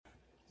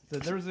So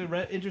there was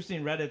a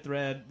interesting Reddit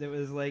thread that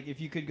was like, if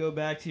you could go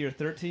back to your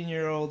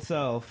 13-year-old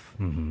self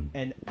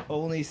and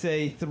only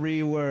say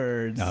 3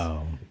 words,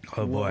 Oh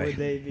what boy. would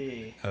they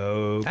be?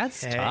 Okay.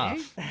 That's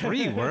tough.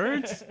 3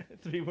 words?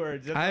 3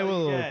 words. That's I all you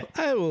will. get.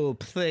 I will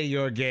play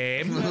your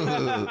game. You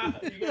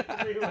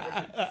get 3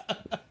 words.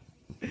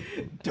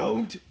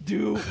 Don't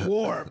do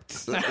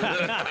Warped.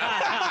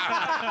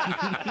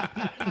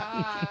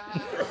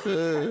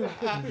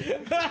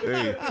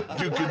 Hey,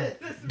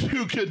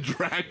 Duke and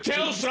Drax.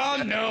 Tell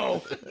Sean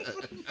no.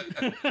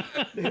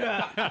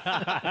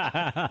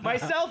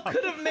 Myself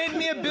could have made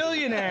me a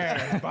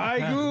billionaire. Buy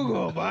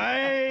Google.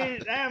 Buy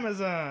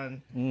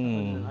Amazon.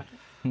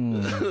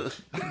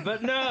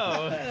 But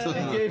no.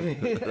 It gave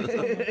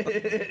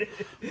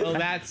me- Well,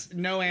 that's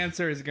no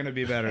answer is going to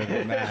be better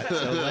than that.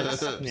 So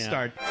let's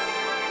start.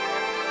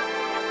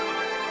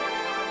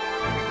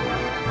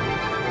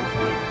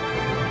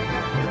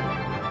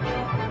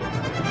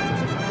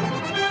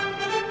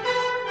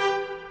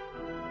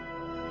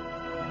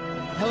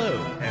 Hello,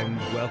 and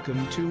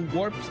welcome to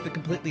Warped, the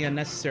completely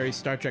unnecessary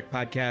Star Trek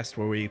podcast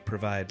where we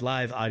provide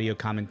live audio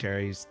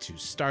commentaries to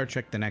Star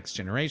Trek The Next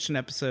Generation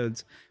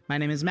episodes. My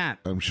name is Matt,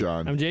 I'm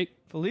Sean. I'm Jake.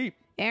 Philippe.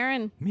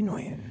 Aaron.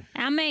 Minoyan.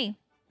 And me.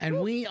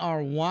 and we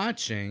are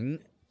watching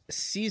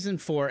Season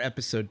 4,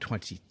 Episode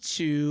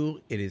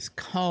 22. It is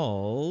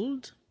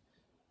called...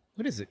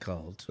 What is it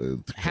called?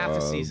 It's Half a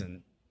called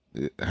Season.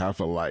 Half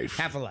a Life.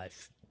 Half a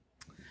Life.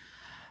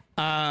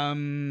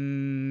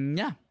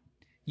 Yeah.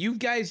 You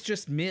guys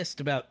just missed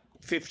about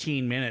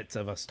 15 minutes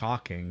of us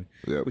talking,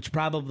 Yep. which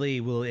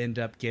probably will end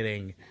up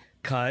getting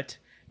cut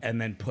and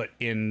then put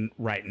in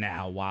right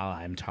now while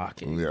I'm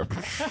talking. Yep.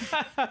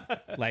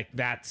 Like,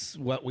 that's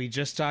what we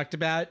just talked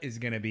about is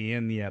going to be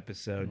in the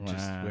episode.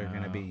 Just we're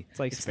going to be. It's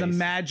like it's the space.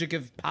 magic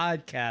of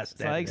podcast.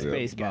 It's like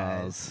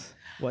Spaceballs.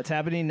 What's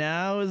happening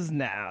now is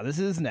now. This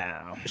is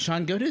now.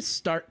 Sean, go to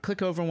start.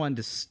 Click over one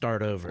to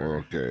start over.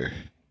 Okay.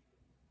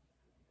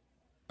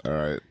 All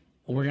right.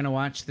 We're going to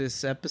watch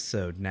this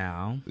episode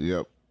now.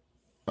 Yep.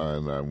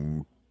 And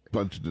I'm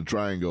punching the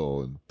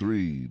triangle in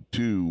 3,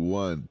 2,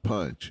 1,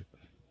 punch.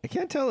 I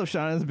can't tell if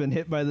Sean has been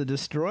hit by the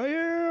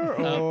destroyer or...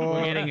 Oh,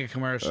 we're getting a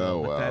commercial,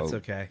 Oh, but well. that's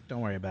okay.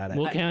 Don't worry about it.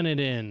 We'll count it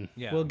in.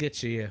 Yeah. We'll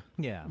get you.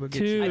 yeah. We'll get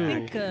 2, you.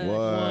 I think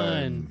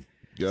 1.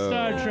 Go.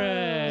 Star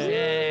Trek.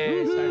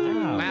 Yay, Star Trek.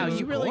 Wow,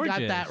 you really got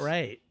Gorgeous. that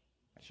right.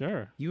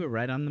 Sure. You were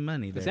right on the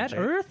money there. Is that Jake.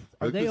 Earth?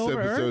 Are If they this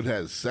over episode Earth?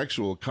 has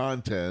sexual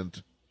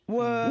content.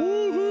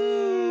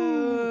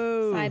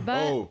 Whoa! Side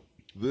butt. Oh,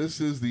 this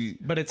is the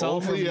But it's all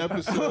only from-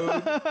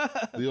 episode.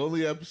 The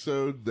only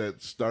episode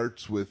that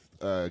starts with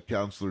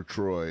Counselor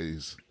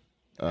Troy's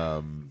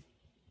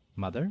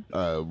Mother?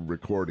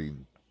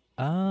 recording.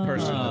 Oh.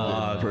 Personal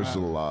log.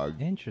 Personal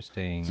log.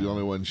 Interesting. It's the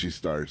only one she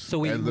starts. So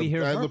we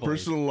hear and her the voice.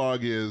 personal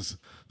log is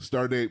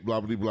Stardate,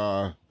 blah blah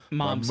blah.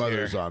 Mom's My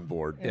mother's here. on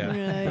board.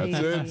 Yeah.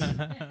 That's it.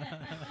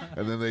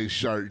 And then they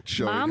start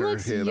showing Mom her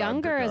looks hit on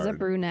younger as a Picard.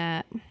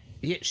 brunette.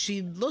 Yeah,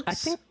 she looks. I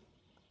think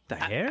the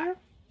hair?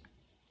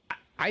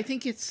 I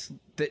think it's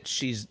that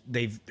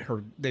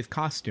they've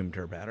costumed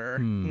her better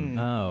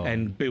Oh.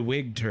 and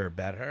bewigged her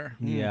better.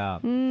 yeah.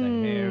 The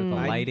hair, the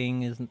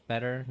lighting isn't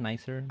better,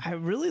 nicer. I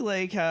really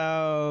like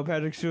how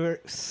Patrick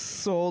Stewart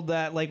sold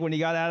that, like when he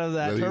got out of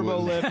that That he turbo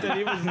was- lift, and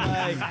he was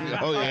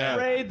like Oh, yeah.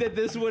 afraid that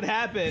this would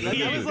happen.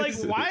 Like, I was like,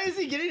 why is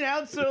he getting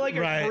out so like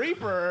a Right.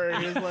 creeper?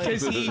 And he's like,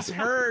 Because he's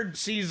heard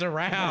she's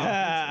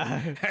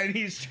around and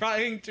he's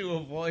trying to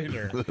avoid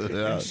her.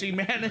 And she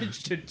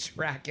managed to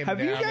track him have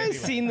down. you guys anyway.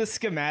 seen the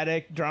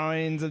schematic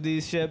drawings of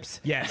these ships?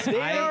 Yes, They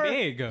are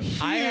Big.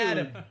 I had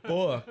a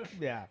book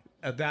Yeah.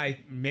 that I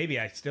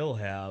still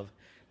have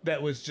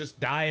that was just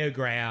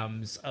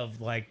diagrams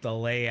of like the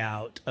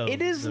layout of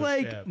It is the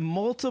like ship.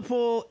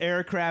 multiple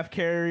aircraft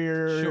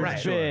carriers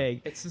Sure.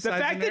 big. It's the The size of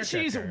fact an that aircraft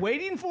she's carrier.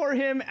 waiting for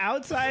him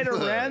outside a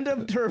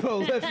random turbo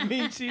lift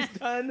means she's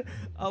done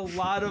a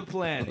lot of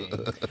planning.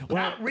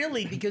 Not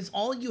really, because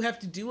all you have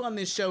to do on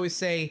this show is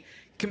say,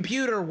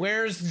 "Computer,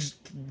 where's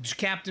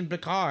Captain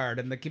Picard?"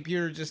 And the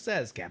computer just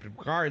says, "Captain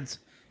Picard's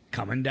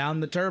coming down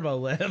the turbo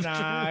lift."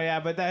 Nah, yeah,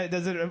 but that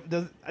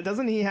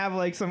doesn't he have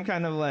like some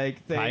kind of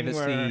like thing Privacy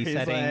where he's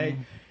setting. like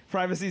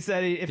privacy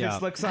setting if Yeah.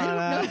 it's looks I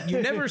on don't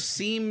know.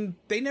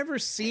 They never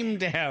seem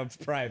to have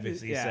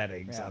privacy Yeah,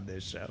 settings yeah. on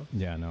this show.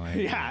 Yeah, no, I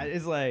yeah,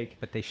 it's like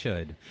But they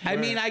should. I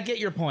mean, I get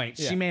your point.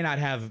 Yeah. She may not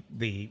have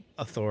the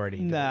authority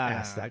to Nah.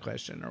 ask that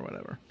question or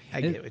whatever.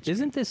 I get what you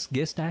Isn't this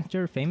Gist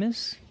actor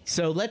famous?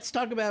 So let's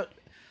talk about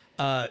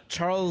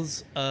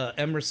Charles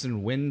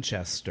Emerson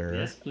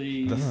Winchester,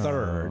 the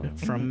third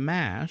from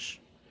MASH.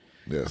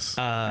 Yes.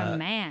 A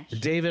mash.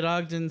 David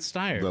Ogden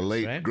Stiers. the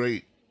late right?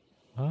 great.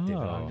 David Oh.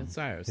 Ogden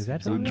Stiers. Is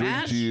that So who? drink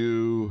MASH? to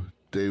you,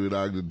 David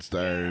Ogden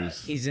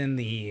Stiers. He's in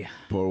the.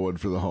 Pour one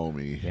for the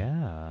homie.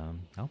 Yeah,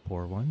 I'll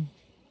pour one.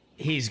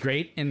 He's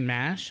great in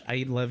MASH.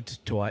 I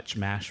loved to watch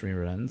MASH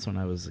reruns when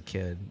I was a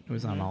kid. It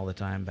was on all the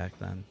time back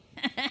then.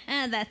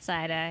 That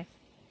side eye.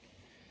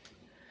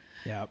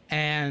 yeah.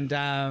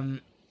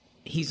 And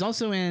he's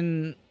also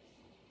in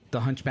The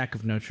Hunchback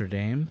of Notre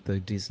Dame, the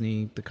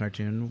Disney, the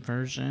cartoon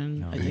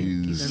version. I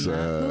think He's in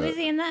that. Who is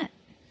he in that?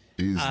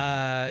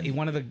 he's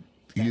One of the.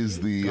 he's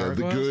the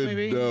Gargoyles, good.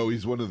 maybe? No,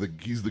 he's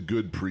he's the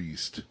good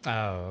priest.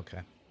 Oh, okay.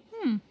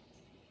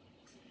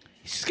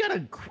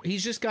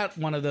 He's just got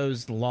one of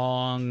those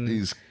long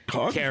He's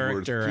Cogsworth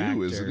character too,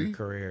 actor isn't he?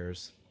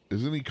 careers.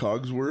 Isn't he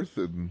Cogsworth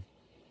in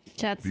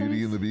Jetsons?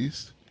 Beauty and the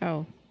Beast?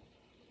 Oh.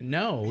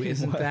 No,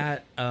 isn't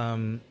that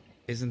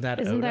Isn't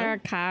Odo? there a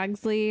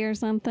Cogsley or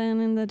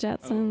something in the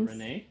Jetsons?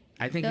 Renee?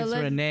 I think No, it's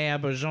let's- Renee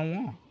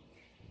Auberjonois.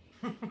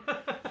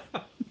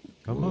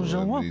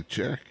 Let me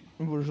check.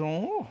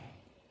 Bonjour.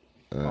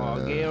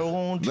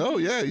 Garon. No,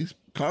 yeah, he's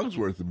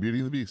Cogsworth in Beauty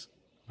and the Beast.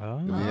 Oh,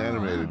 In the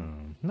animated.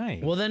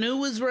 nice. Well, then who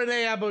was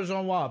Renee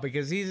Auberjonois?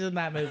 Because he's in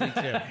that movie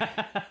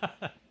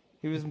too.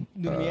 He was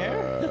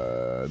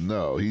Lumiere.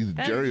 No, he's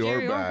That's Jerry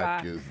Jerry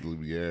Orbach Orbach. is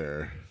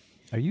Lumiere.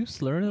 Are you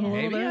slurring it a little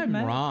Maybe bit, I'm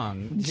Matt?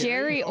 wrong.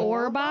 Jerry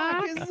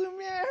Orbach? Is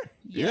Lumiere?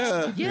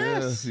 Yeah.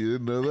 Yes. Yeah, you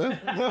didn't know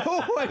that?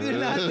 No, I did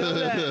not know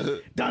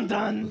that. Dun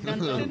dun. Dun,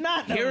 dun. Did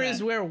not know Here that.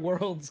 is where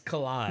worlds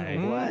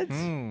collide.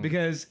 What?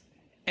 Because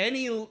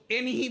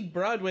any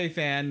Broadway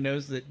fan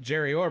knows that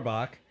Jerry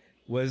Orbach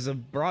was a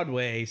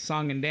Broadway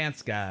song and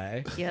dance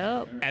guy,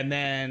 Yup. and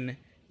then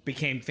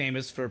became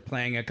famous for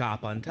playing a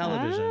cop on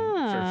television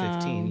for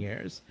 15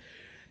 years.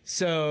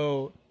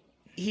 So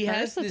he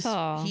has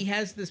Versatile.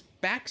 this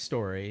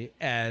backstory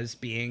as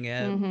being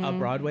a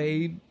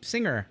Broadway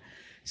singer.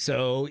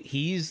 So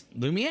he's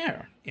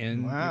Lumiere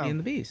in Wow. Beauty and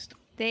the Beast.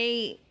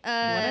 They What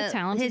a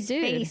talented his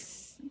dude.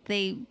 face.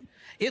 They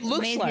It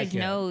looks made like his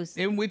him. nose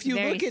And if you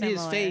very look at his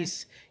similar.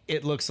 face,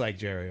 it looks like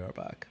Jerry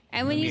Orbach.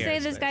 and when you say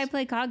Lumiere's this guy face.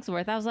 played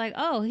Cogsworth, I was like,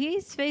 oh,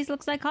 his face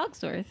looks like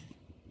Cogsworth.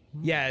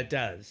 Yeah, it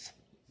does.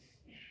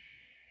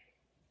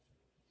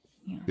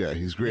 Yeah,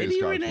 he's great Maybe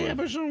as Renee Cogsworth.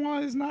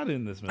 Auberjonois is not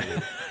in this movie.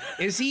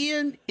 Is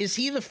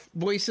he the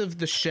voice of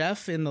the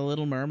chef in The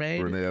Little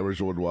Mermaid? Renee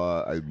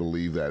Auberjonois, I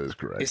believe that is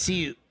correct. Is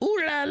he? Ooh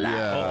la la!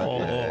 Yeah, Oh.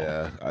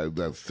 yeah.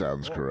 That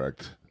sounds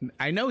correct.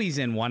 I know he's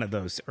in one of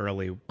those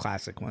early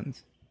classic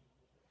ones.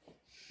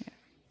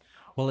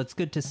 Well, it's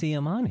good to see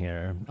him on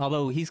here.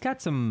 Although he's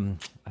got some,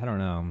 I don't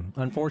know,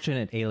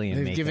 unfortunate alien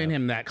They've makeup. given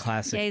him that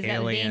classic Yeah, he's that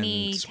alien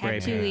veiny, spray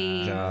paint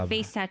tattooy job.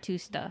 face tattoo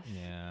stuff.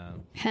 Yeah.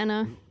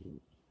 Henna.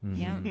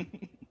 Yeah.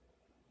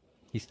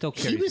 He still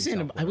He carries was in.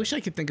 himself I wish I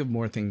could think of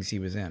more things he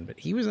was in, but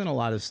he was in a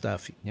lot of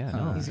stuff. Yeah,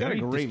 no, He's got a very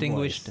great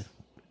distinguished voice.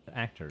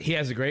 actor. He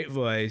has a great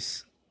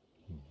voice.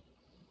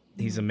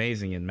 He's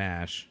amazing in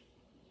MASH.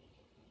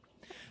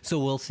 So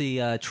we'll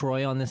see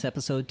Troy on this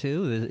episode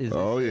too.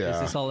 Oh, yeah.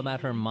 Is this all about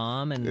her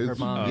mom and her It's,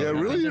 mom? yeah,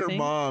 having really, a her thing?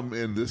 mom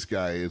and this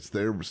guy, it's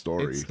their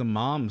story. It's the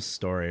mom's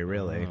story,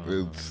 really.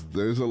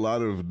 There's a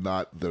lot of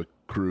not the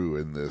crew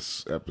in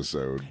this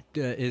episode.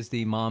 Is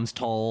the mom's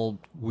tall,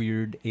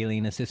 weird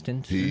alien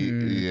assistant?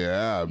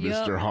 Yeah, Yup.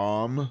 Mr.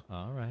 Hom.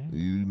 All right.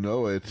 You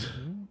know it.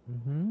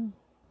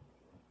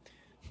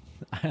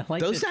 I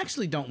like Those this.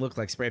 actually don't look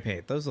like spray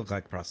paint. Those look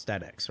like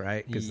prosthetics,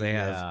 right? Because they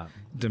Yeah. have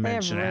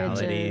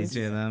dimensionality ridges.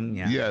 to them.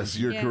 Yeah. Yes,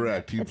 you're Yeah.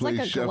 correct. He It's plays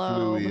like a Chef globe.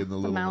 Louis in The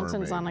Little mountains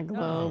Mermaid. on a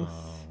globe.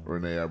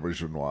 Renee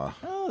Auberjonois.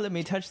 Oh, let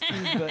me touch these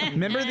buttons.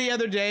 Remember the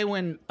other day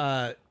when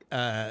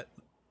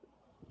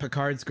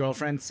Picard's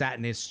girlfriend sat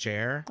in his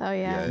chair? Oh,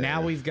 yeah.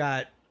 Now we've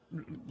got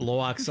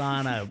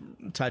Loaxana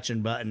touching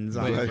buttons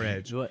on the Wait.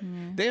 bridge. What?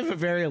 They have a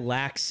very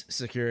lax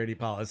security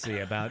policy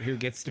about who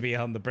gets to be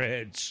on the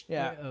bridge.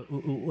 Yeah.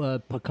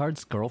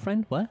 Picard's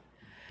girlfriend? What?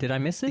 Did I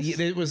miss this?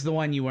 It was the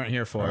one you weren't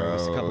here for. It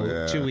was a couple,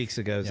 yeah. 2 weeks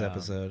ago's Yeah.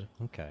 episode.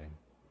 Okay.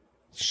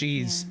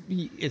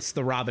 It's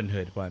the Robin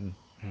Hood one.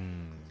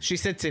 She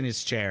sits in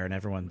his chair, and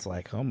everyone's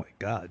like, "Oh my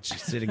God,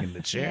 she's sitting in the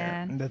Yeah.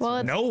 chair." That's Well,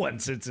 it's, No one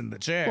sits in the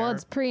chair. well,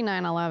 it's pre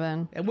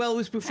 9/11. And, well, it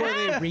was before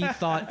they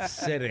rethought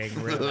sitting.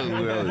 Really.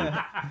 Really?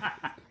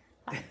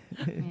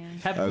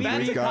 Have Uh, we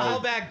That's a Thank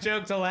God. callback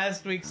joke to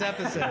last week's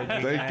episode. you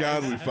Thank guys.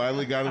 God we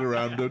finally got it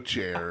around to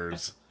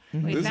chairs.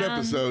 We This found-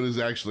 episode has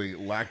actually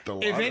lacked a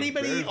lot. If of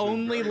anybody there's been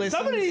only very-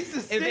 listens, Somebody needs to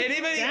if sit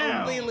anybody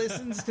down. only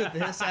listens to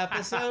this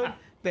episode,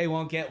 they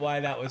won't get why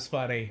that was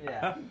funny.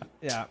 Yeah.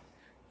 Yeah.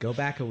 Go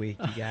back a week,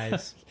 you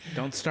guys.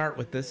 Don't start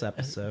with this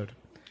episode.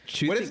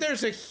 choosing- What if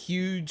there's a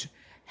huge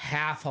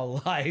half a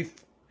life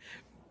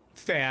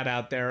fan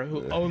out there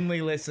who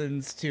only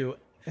listens to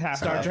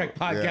Star Trek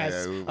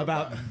podcasts yeah.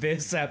 about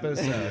this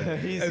episode?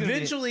 He's gonna be-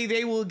 Eventually,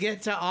 they will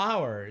get to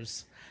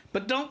ours,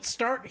 but don't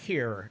start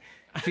here.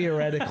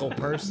 Theoretical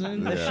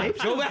person.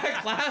 Go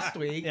back last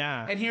week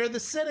Yeah. and hear the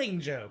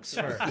sitting jokes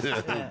first.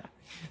 Yeah,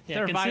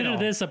 They're consider vital.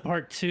 this a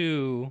part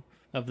 2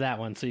 of that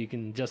one so you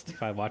can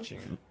justify watching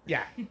it.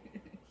 Yeah.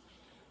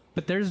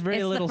 But there's very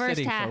It's little the first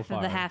sitting half so far.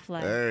 of the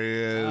half-life. There he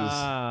is.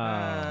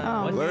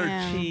 Oh, what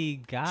man.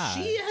 she got?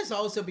 She has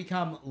also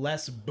become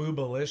less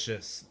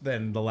boobalicious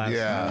than the last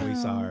Yeah. time we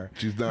saw her.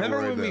 She's not Remember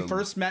wearing when we the-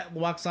 first met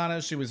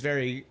Waxana? She was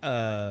very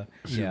Yeah.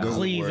 doesn't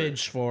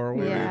cleavage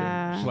forward.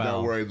 Yeah. She's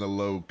Well- not wearing the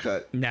low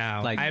cut.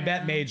 No, Like- I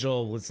bet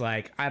Majel was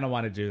like, I don't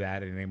want to do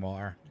that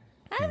anymore.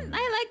 I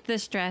like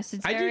this dress.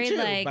 It's I do very too,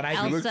 like but I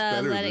think- She looks Elsa,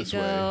 better let it this way.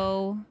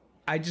 go.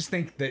 I just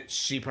think that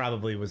she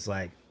probably was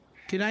like,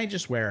 Can I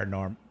just wear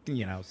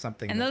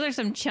something? And those are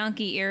some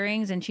chunky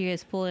earrings, and she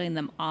is pulling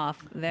them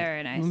off.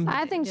 Very nice.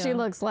 I think she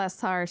looks less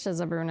harsh as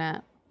a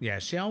brunette. Yeah,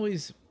 she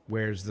always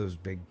wears those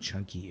big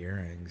chunky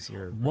earrings.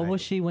 What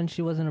was she when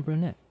she wasn't a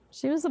brunette?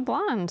 She was a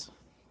blonde.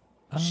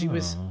 She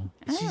was.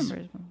 I don't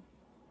remember.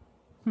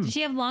 Did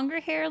she have longer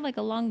hair, like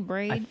a long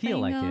braid? I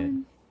feel thing like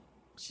on?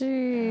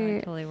 She.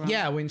 Totally wrong.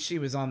 Yeah, when she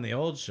was on the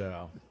old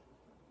show.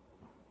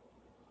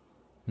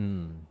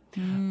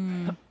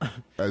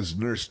 As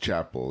Nurse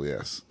Chapel,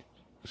 yes.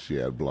 She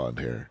had blonde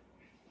hair.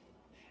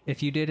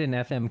 If you did an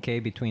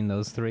FMK between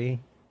those three,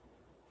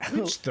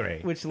 Which three?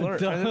 Which Lord?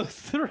 those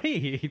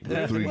three,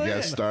 The three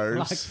guest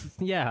stars.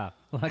 yeah,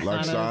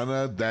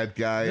 Laxana, that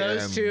guy,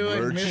 Those and two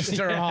and Lurch.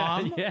 Mr.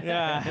 Hom.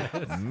 Yeah.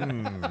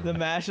 The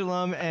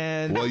Mashalum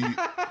and Well, you,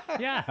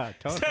 yeah,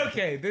 totally.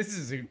 Okay, this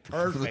is a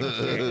perfect.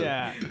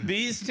 yeah.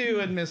 These two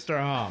and Mr.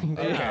 Hom.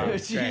 Okay,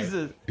 great.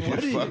 Jesus.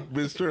 you fuck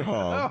Mr.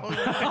 Hom.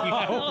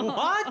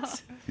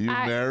 What? You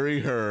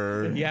marry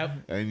her. Yep.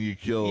 And you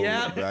kill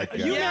Yep. that guy.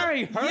 You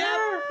marry her?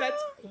 Yep.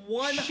 That's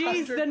 100%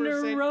 She's the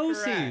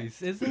neuroses,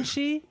 correct. isn't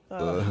she?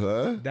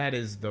 Uh-huh. That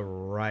is the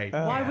right.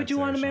 Why would you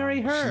want to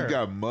marry her? She's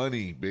got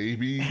money,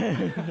 baby.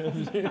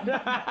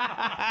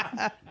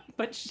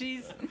 But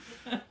she's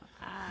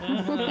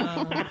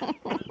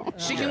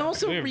She can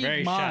also We're read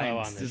very shallow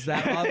minds. on this Does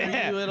that bother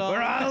you at all?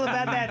 We're all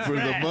about that. For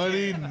the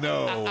money,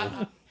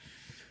 no.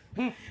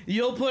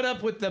 You'll put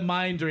up with the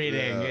mind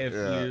reading Yeah, if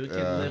yeah, you can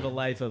yeah. live a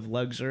life of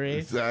luxury.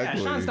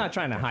 Exactly. Sean's not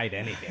trying to hide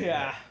anything.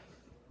 Yeah.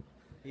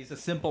 He's a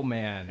simple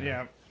man.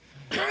 Yeah.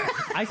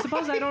 I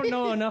suppose I don't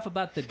know enough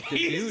about the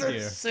He's dude a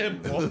here.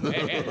 simple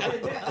man.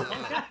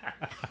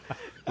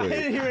 I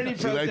didn't hear any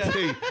Should protest.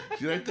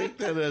 should I take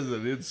that as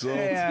an insult?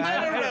 Yeah.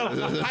 I don't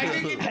know. I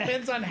think it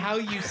depends on how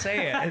you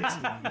say it.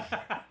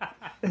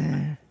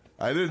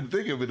 I didn't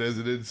think of it as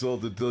an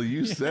insult until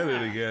you said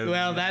it again.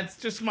 Well, that's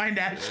just my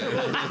natural.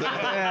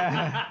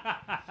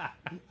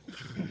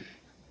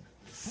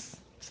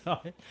 So,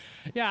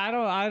 yeah,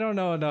 I don't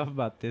know enough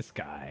about this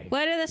guy.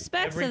 What are the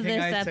specs of Everything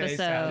this I say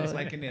sounds episode?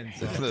 like an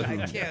insult.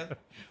 I can't.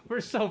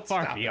 We're so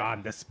far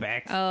beyond the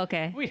specs. Oh,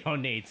 okay. We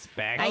don't need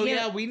specs. I Oh give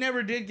yeah, it- we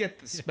never did get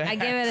the specs. I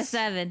give it a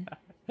 7.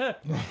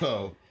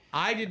 Oh,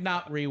 I did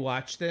not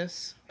rewatch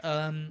this.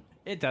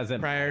 It doesn't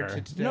Prior matter.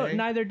 to today? No,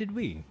 neither did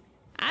we.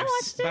 I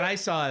watched it. But I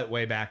saw it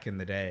way back in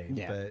the day.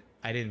 Yeah. But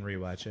I didn't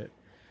rewatch it.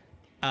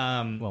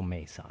 Well,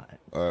 May saw it.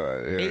 all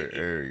right.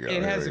 Here you go.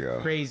 It has here we a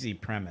go. crazy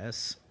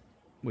premise,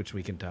 which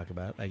we can talk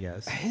about, I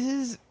guess.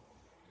 His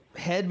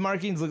head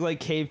markings look like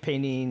cave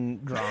painting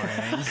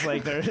drawings.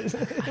 Like they're.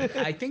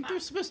 I think they're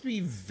supposed to be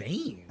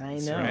veins. I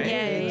know. Right?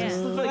 Yeah, They yeah, just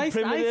yeah. look like I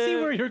see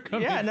primitive- where you're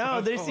coming Yeah, no,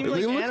 from. they seem They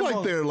like look animals.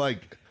 like they're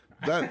like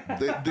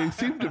that. They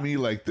seem to me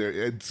like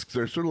they're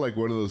sort of like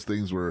one of those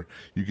things where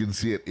you can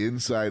see it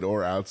inside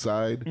or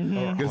outside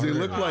because they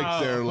look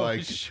like they're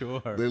like sure.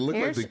 they look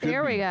like they could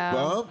Here we be go.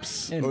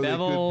 bumps or they could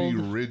Embezzled.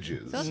 be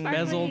ridges. So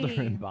Embezzled or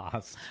sparkly.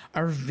 embossed.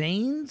 Are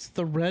veins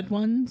the red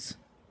ones?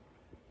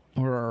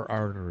 Or are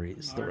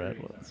arteries the red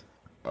ones?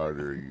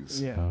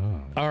 Arteries. Yeah.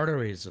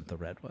 Arteries are the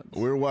red ones.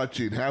 We're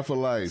watching Half a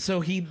Life.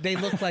 So they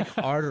look like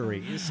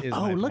arteries. Is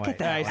Oh, my look point, at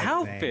that not like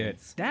outfit.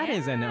 veins. That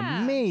is an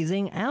Yeah.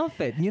 amazing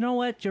outfit. You know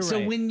what? You're So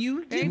right. when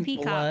you Very give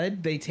peacock.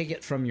 blood, they take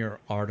it from your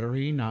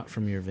artery, not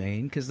from your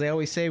vein, because they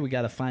always say we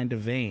got to find a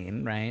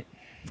vein, right?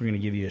 If we're gonna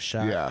give you a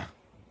shot. Yeah,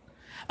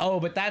 Oh,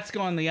 but that's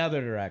going the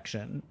other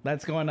direction.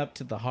 That's going up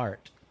to the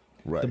heart,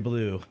 right. the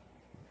blue.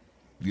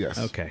 Yes.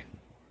 Okay.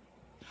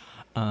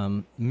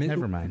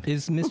 Never mind.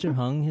 Is Mr.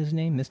 Hung his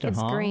name? Mr. It's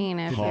Hong? green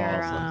if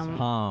you're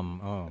Hom.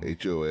 Oh. HOM.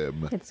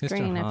 It's Mr.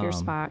 green if you're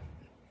Hom. Spock.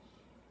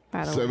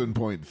 By the way.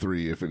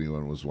 7.3, if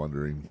anyone was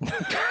wondering.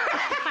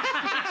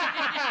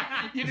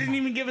 You didn't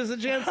even give us a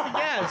chance to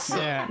guess.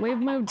 Yeah. We've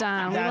moved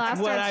on. We That's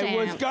lost what our I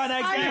chance. was gonna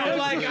I feel guess.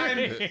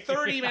 like I'm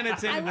 30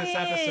 minutes into this win.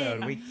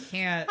 episode. We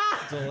can't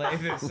delay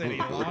this any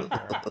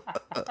longer.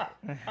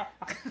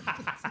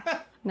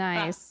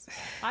 Nice.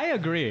 I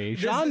agree.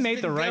 This Sean has made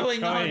been the right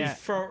going on choice.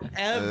 forever.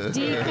 And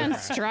you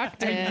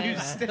Deconstructed.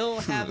 still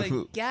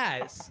haven't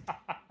guessed.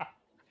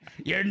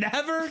 You're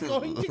never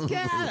going to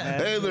guess.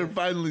 Hey, they're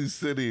finally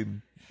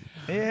sitting.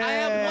 Yeah. I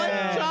have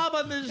one job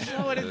on this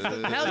show, and it's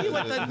to tell you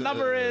what the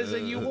number is,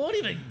 and you won't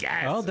even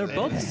guess. Oh, they're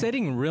both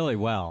sitting really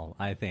well,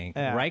 I think.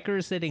 Yeah. Riker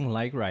is sitting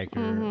like Riker,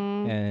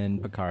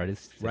 and Picard is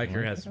sitting Riker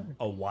like has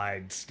a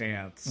wide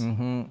stance.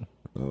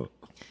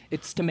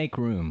 It's to make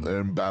room.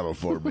 They're in battle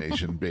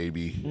formation,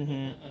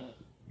 baby.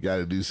 Got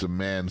to do some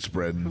man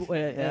spreading.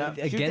 Yeah. Shoot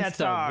that Against a,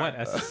 star. what?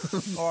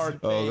 A, Or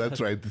Oh, that's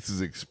right. This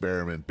is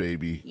experiment,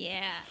 baby.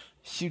 Yeah.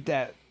 shoot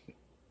that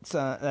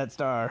that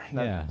star.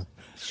 yeah.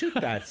 Shoot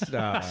that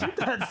stuff.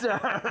 That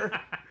star.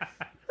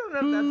 I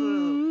don't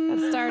know if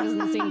That star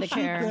doesn't seem to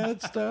care.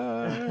 That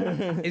star.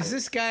 Is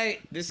this guy?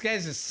 This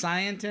guy's a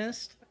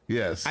scientist.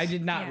 Yes. I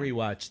did not Yeah.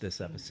 rewatch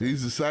this episode.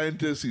 He's a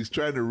scientist. He's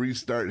trying to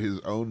restart his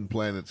own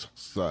planet's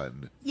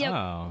sun. Yep.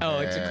 Oh. Oh,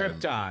 it's a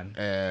And- Krypton.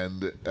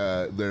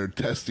 And they're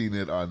testing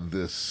it on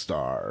this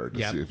star to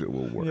Yep. see if it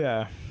will work. that's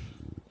yeah.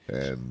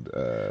 And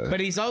But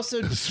he's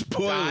also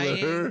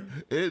spoiler, dying.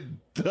 it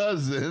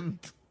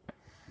doesn't.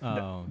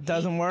 Oh,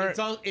 Doesn't work.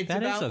 It's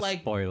That is about a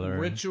like spoiler.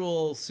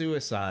 ritual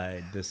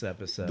suicide. This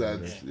episode.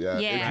 That's yeah.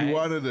 Yeah. If you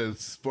wanted a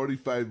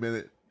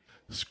 45-minute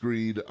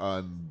screed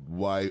on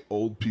why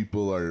old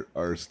people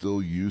are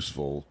still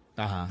useful,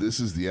 this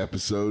is the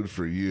episode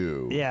for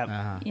you.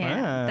 Yeah.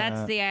 Yeah,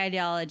 that's the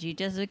ideology.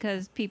 Just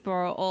because people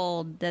are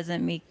old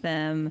doesn't make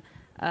them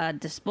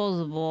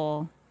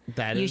disposable.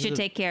 That You is should a-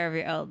 take care of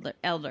your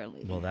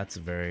elderly. Well, that's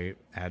a very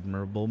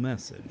admirable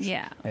message.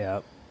 Yeah.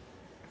 Yep.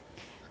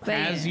 But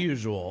As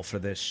usual for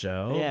this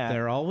show, Yeah.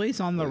 they're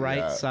always on the right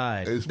Yeah.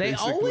 side. It's They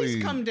always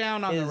basically- come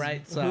down on the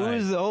right side. Who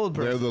is the old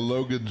They're person? the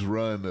Logan's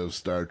Run of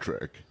Star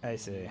Trek. I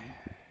see.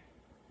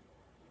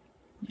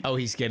 Oh,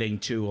 he's getting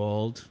too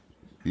old.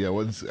 Yeah,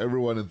 once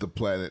everyone at the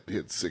planet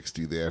hits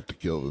 60, they have to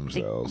kill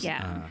themselves.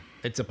 yeah.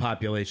 It's a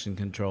population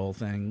control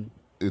thing.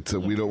 It's a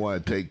we don't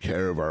want to take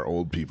care of our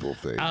old people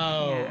thing.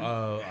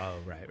 Oh,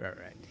 right.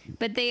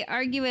 But they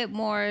argue it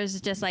more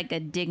as just like a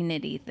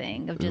dignity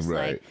thing of just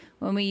Right. like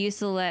when we used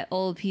to let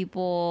old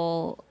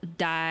people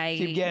die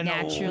Keep getting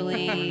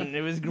naturally. old.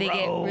 It was They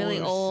get really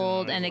gross,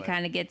 old and and it like-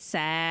 kind of gets They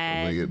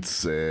sad. get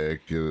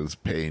sick. It was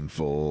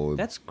painful.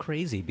 that's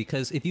crazy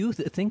because if you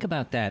think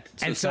about that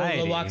And so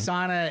society, the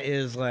Waxana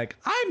is like,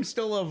 I'm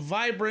still a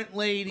vibrant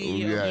lady.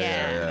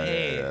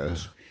 yeah.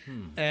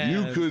 And-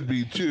 You could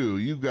be too.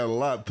 You've got a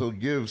lot to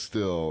give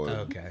still.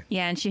 Okay.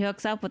 Yeah, and she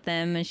hooks up with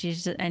him, and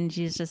she's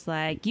just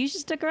like, "You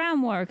should stick around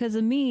more because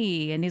of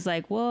me." And he's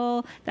like,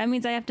 "Well, that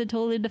means I have to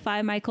totally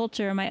defy my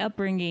culture and my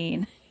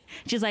upbringing."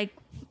 She's like,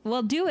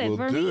 "Well, do it We'll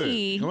for do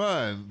me." it. Come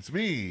on, it's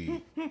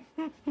me.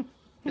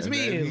 It's And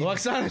me, then he-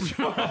 Waxana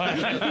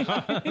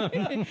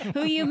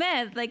Who you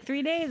met like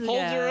 3 days ago?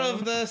 holder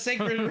of the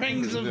sacred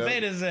rings of Yep.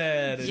 Beta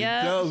Z.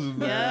 Yep. Tells him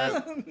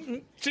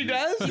that. She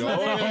does? Oh,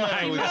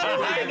 yeah, we Mother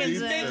totally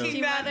dragons need him. to-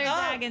 She that mother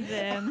up. dragons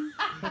him.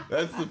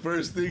 That's the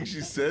first thing she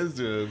says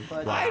to him.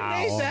 I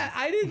made that.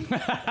 I didn't.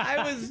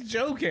 I was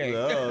joking.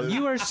 No,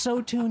 you are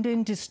so tuned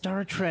into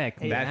Star Trek.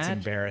 That's Matt.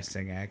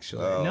 embarrassing,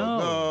 actually. oh, No.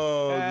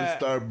 no, the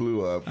star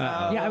blew up.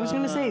 Yeah, I was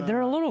gonna say they're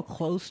a little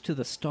close to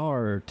the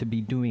star to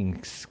be doing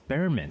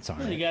experiments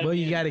on it. Well,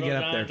 you got to get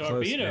up there Proton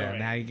close, torpedo, man.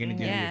 right? How are you going to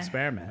do the Yeah.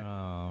 experiment?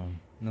 Oh,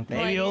 okay.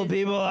 Maybe old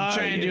people are.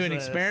 Try and do an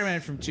useless.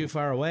 experiment from too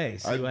far away.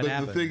 See what But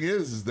happens. the thing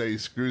is that he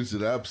screws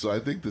it up. So I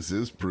think this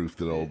is proof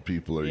that old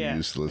people are Yeah.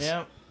 useless.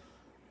 Yep.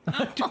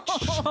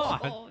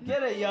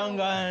 Get a young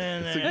guy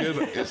in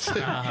there.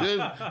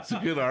 It's a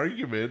good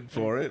argument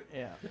for it.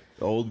 Yeah.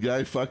 Old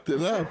guy fucked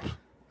it up.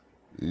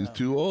 He's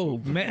too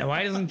old. Man,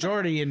 why doesn't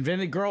Jordy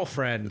invent a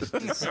girlfriend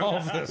to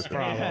solve this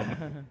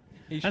problem?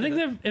 I think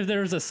that if there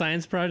was a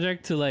science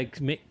project to like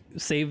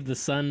save the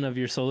sun of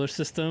your solar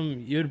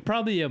system, it would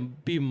probably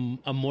be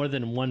a more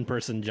than one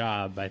person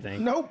job. I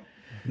think. Nope.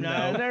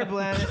 No, their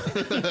planet.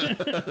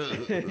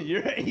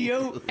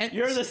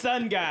 You're the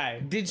sun guy.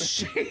 Did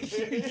she?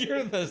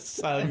 You're the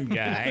sun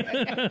guy.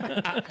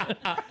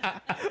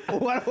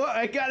 What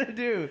I gotta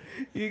do?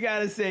 You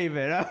gotta save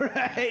it. All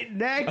right.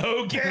 Next.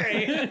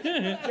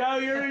 Okay. Joe,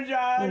 you're in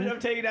charge of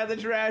taking out the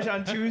trash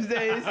on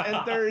Tuesdays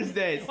and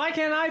Thursdays. Why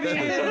can't I be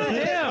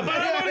him?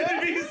 I wanted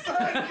to be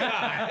sun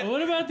guy.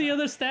 What about the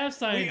other staff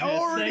scientists?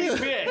 already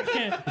They-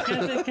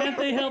 picked. can't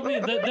they help me?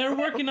 They're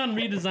working on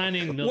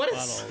redesigning milk What a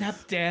bottles.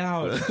 step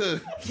down.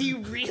 He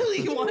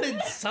really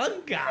wanted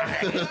sun guy.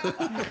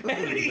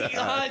 And he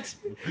got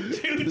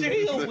 2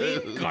 day a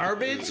week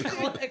garbage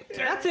collector.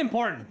 That's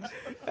important.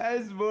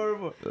 That's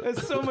more.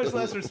 That's so much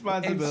less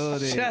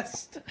responsibility.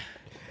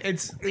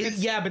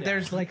 Yeah, but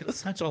there's like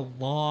such a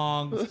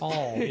long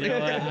haul You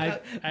know,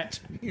 I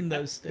in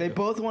those two. They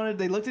both wanted.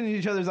 They looked into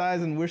each other's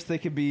eyes and wished they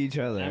could be each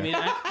other. mean,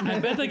 I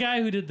bet the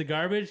guy who did the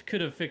garbage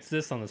could have fixed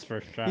this on his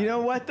first try. you know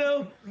what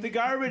though? The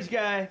garbage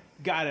guy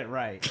got it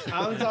right.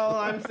 That's all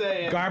I'm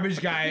saying.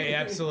 Garbage guy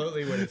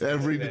absolutely would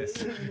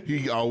have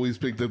He always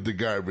picked up the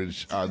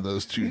garbage on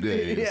those 2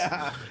 days.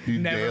 Yeah. He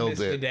Never nailed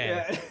missed a it. day.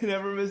 Yeah,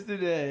 never missed a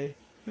day.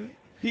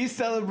 He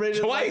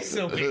celebrated Twice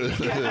a week.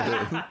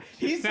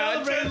 He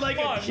celebrated like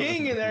fun. a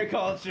king in their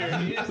culture.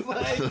 He's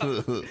like,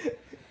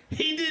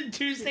 He did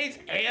Tuesdays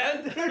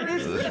and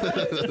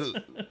Thursdays.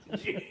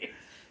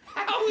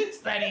 How is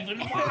that even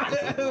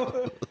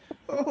possible?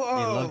 He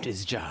loved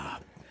his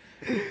job.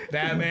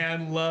 That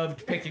man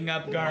loved picking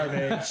up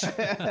garbage.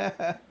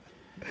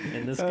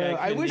 And this guy,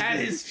 I wish At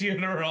his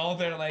funeral,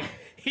 they're like,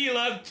 he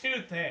loved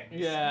 2 things.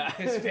 yeah.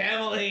 His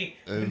family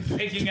and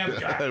picking up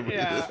garbage.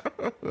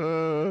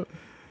 Yeah.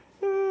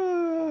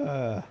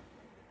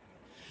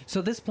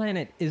 So this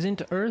planet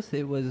isn't Earth.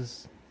 It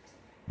was.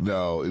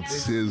 No,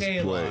 it's his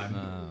Kalon. play.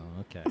 Oh,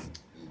 okay.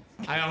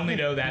 I only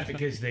know that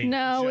because they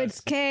No, just-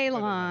 it's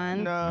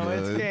Kalon. No,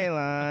 it's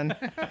Kalon.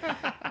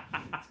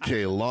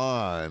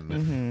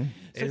 Kalon.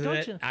 Isn't don't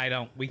it? you- I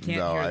don't. We can't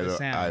No, hear I the don't.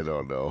 sound. I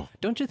don't know.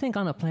 Don't you think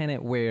on a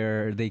planet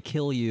where they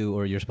kill you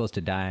or you're supposed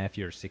to die if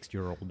you're 60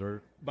 or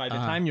older, by the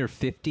time you're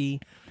 50,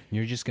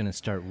 You're just gonna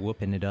start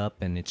whooping it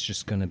up, and it's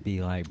just gonna be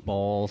like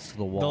balls to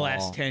the wall. The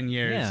last 10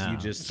 years, Yeah. you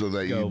just So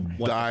that go,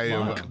 what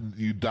the fuck?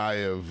 you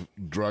die of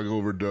drug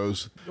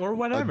overdose or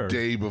whatever. a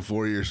day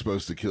before you're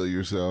supposed to kill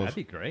yourself. That'd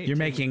be great. You're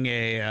making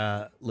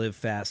a live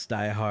fast,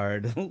 die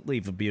hard,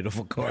 leave a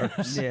beautiful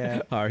corpse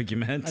Yeah.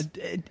 argument.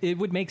 It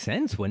would make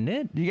sense, wouldn't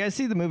it? Do you guys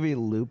see the movie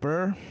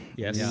Looper?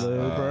 Yes.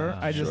 Looper.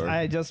 Sure.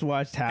 I just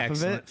watched half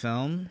Excellent of it.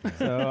 film.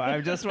 So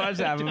I've just watched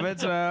half of it.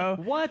 So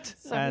What?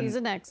 So And he's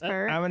an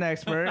expert. I'm an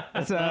expert.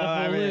 So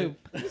I mean,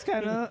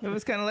 it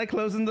was kind of like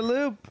closing the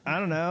loop. I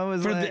don't know. It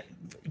was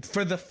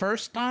For the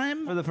first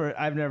time? for the first.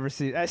 I've never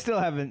seen. I still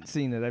haven't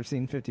seen it. I've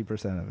seen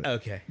 50% of it.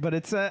 Okay. But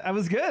it's. I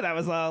was good. I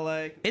was all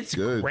like, It's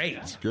Good. great.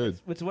 It's good.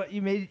 it's what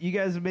you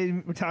guys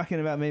were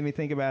talking about made me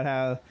think about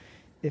how.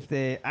 If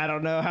they, I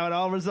don't know how it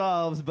all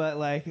resolves, but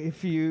like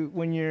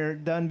when you're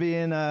done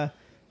being a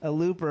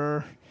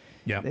looper,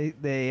 Yeah.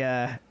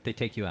 They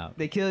take you out.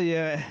 they kill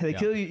you.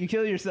 Kill you. You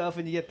kill yourself,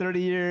 and you get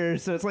 30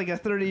 years. So it's like a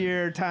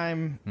 30-year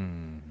time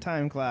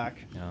clock.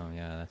 Oh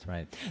yeah, that's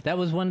right. That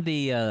was one of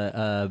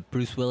the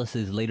Bruce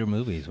Willis's later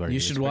movies where You he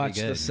was should pretty watch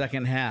the good.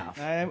 second half.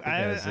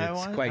 because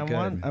it's quite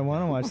good. I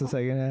want to watch the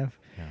second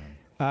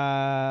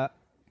half.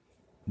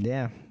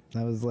 Yeah,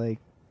 that was like,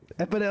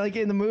 but like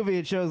in the movie,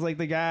 it shows like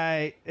the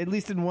guy, at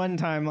least in one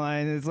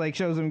timeline, it's like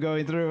shows him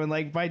going through, and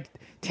like by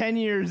 10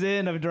 years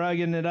in of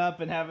drugging it up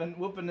and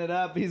whooping it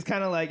up, he's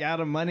kind of like out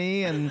of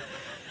money, and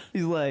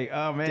he's like,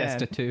 oh man,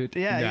 Destitute.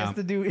 Yeah, he Yeah. has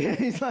to do.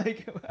 He's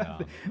like,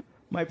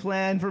 my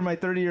plan for my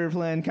 30-year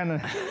plan kind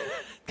of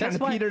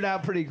why- petered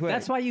out pretty quick.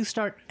 That's why you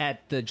start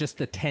at just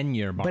the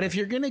 10-year mark. But if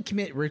you're going to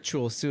commit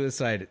ritual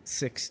suicide at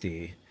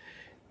 60,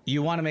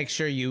 you want to make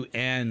sure you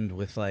end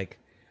with like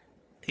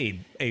a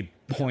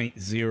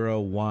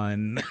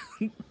 0.01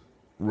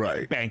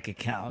 Right. bank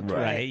account,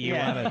 Right. right? You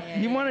yeah. want to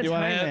You want to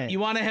time it. you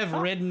want to have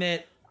ridden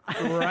it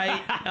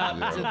right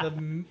up to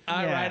the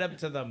right up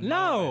to the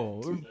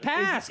no,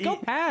 pass, go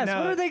it- pass. no.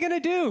 What are they gonna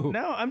do?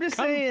 No, I'm just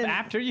Come saying.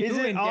 after you Is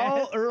it and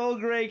all get- Earl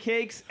Grey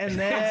cakes and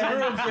then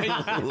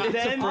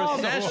then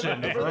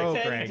procession of for Earl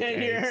 10 Grey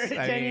 10 years,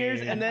 cakes. I 10 years,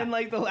 mean- and then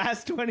like the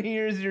last 20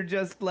 years, you're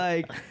just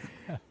like.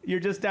 You're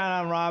just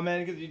down on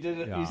ramen because you did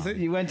it. Yeah.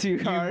 You went too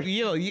hard.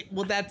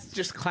 Well, that's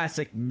just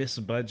classic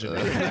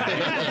misbudgeting.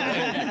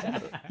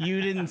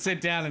 You didn't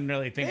sit down and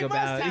really think They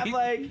about must have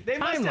like they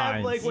must have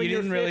Timelines. like when you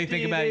you're didn't really 50,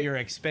 think about they- your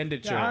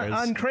expenditures.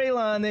 on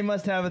Kraylon. They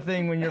must have a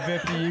thing when you're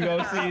 50. You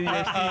go see your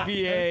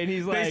CPA, and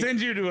he's they like,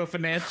 send you to a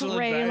financial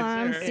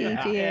Raylon advisor.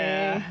 CPA.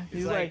 yeah.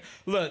 He's like,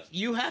 look,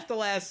 you have to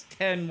last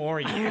 10 more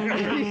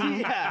years.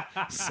 yeah.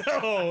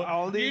 So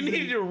All you these-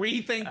 need to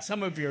rethink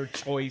some of your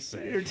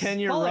choices. Your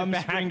 10-year Pull it rum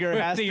back springer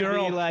with has to the be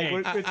Earl like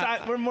cake.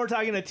 we're more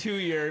talking a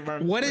 2-year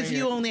rum What if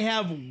springer. you only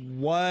have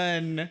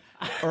one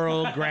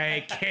Earl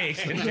Grey cake?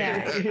 That's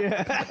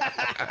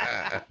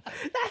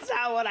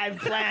not what I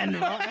planned.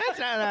 That's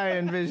not how I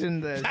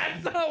envisioned this.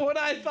 That's not what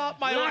I thought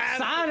my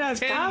last Lasagna's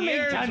 10 coming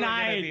years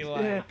tonight. were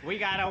gonna be like. We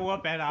gotta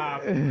whoop it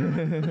up.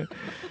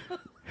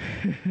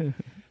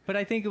 But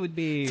I think it would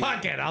be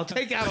Fuck it, I'll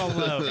take out a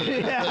load.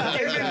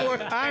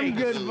 I'm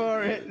good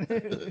for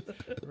it.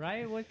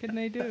 right. What can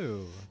they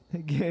do?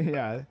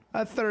 Yeah,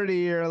 a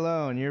 30-year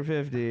loan. You're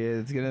 50.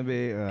 It's gonna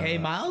be. Hey,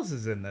 Miles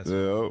is in this.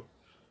 So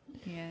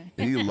Yeah.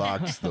 he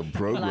locks the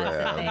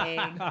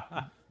program.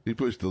 Big. He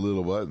pushed the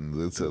little buttons.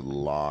 It said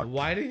lock.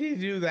 Why did he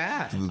do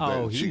that?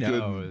 Oh, he she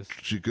knows.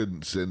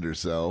 couldn't send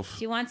herself.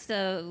 She wants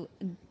to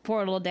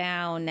portal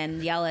down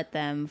and yell at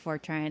them for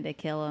trying to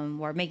kill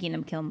him or making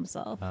him kill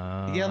himself.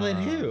 Yelling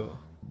who?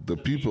 The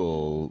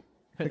people.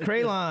 The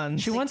Kraylon.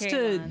 She wants to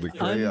crayons. The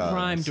crayons.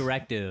 unprime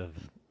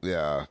directive.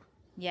 Yeah,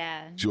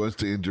 Yeah. she wants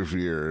to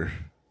interfere.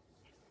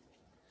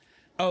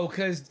 Oh,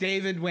 because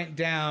David went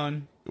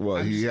down. Well,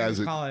 I'm he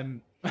just gonna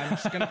hasn't. I'm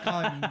just gonna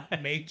call him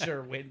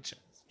Major Winchester.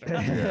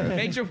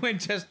 Major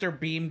Winchester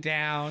beamed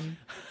down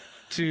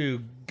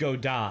to go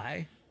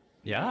die.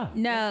 Yeah.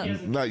 No.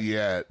 Not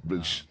yet,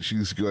 but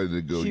she's going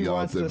to go She yell at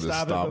wants them to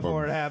stop it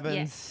before it him. happens.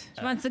 Yes.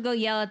 She wants to go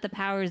yell at the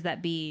powers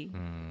that be.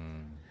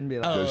 And be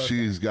like, Oh, Because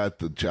she's got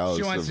the chalice.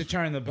 She wants of, to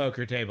turn the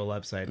poker table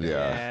upside down.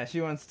 Yeah. yeah, she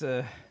wants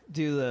to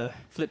do the.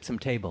 Flip some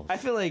tables. I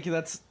feel like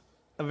that's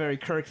a very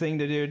Kirk thing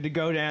to do. To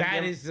go down.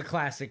 That is the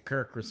classic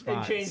Kirk and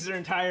response. change their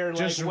entire like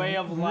Just way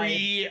of life.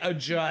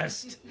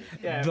 readjust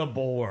Yeah. the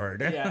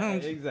board. Yeah,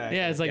 exactly.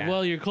 Yeah, it's like, Yeah.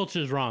 well, your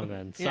culture's wrong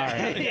then.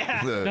 Sorry. yeah.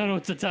 I don't know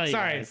what to tell you.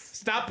 Sorry, guys.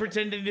 stop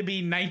pretending to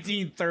be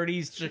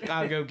 1930s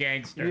Chicago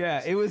gangsters.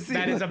 Yeah, it was.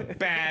 That is a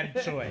bad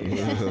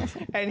choice.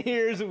 And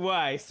here's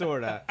why,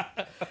 sorta.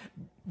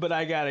 But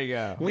I gotta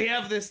go. We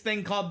have this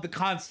thing called the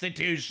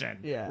Constitution.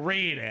 Yeah.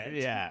 Read it.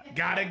 Yeah.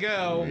 Gotta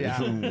go. Yeah.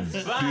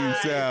 Peace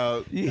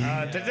out.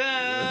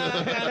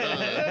 Da-da,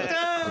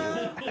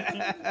 da-da, da-da.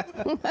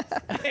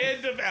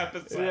 End of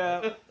episode.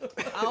 Yeah.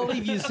 I'll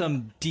leave you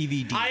some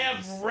DVD. I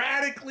have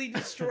radically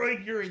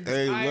destroyed your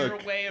Hey, entire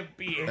look. way of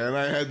being. And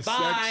I had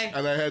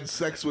Bye.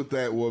 sex with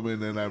that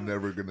woman, and I'm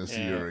never gonna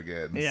see her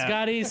again. Yeah.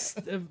 Scotty,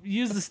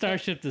 use the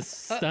starship to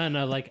stun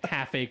a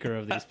half acre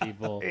of these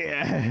people.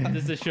 Yeah.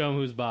 Just to show them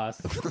who's boss.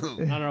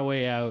 On our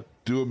way out.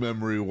 Do a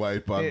memory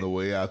wipe on the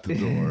way out the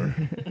door.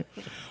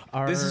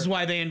 This is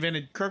why they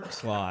invented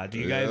Kirk's Law. Do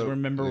you guys Yeah,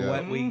 remember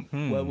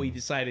yeah. what we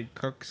decided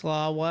Kirk's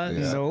Law was?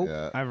 Yeah, Nope.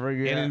 yeah. I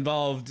forget. It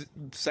involved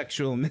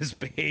sexual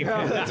misbehavior.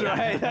 Oh, that's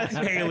right. That's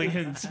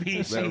Alien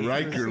species. That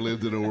Riker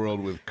lived in a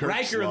world with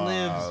Kirk's Riker Law,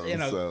 lives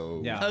in a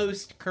so Yeah.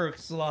 post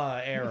Kirk's Law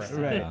era.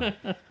 right.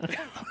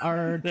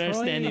 Are There are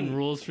Troy- standing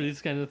rules for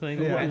these kinds of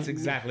things. Yeah. That's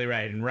exactly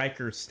right. And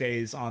Riker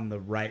stays on the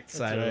right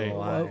side of the right.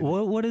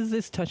 line. What is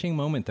this touching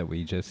moment that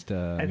we just?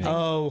 think-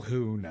 Oh,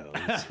 who knows?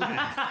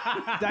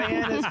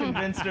 Diana's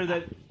convinced her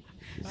that.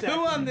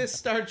 Who on this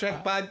Star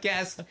Trek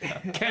podcast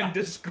can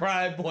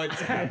describe what's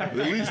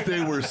happening? at least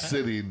they were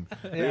sitting.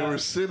 They were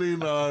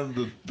sitting on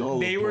the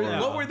They were.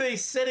 teleport. What were they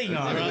sitting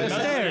on? The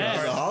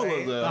stairs.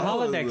 The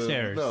holodeck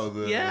stairs.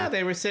 No, Yeah,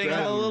 they were sitting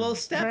on the little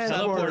steps.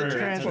 Transporter.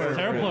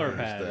 Transporter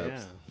pad.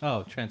 Steps.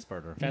 Oh,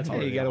 transporter. Yeah,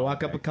 you got to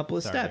walk up a couple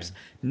of steps.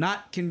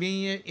 Not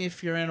convenient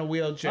if you're in a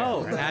wheelchair.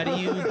 Oh. How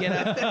do you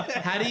get up?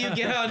 How do you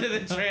get onto the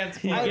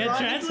transport? Get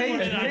transported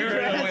They under a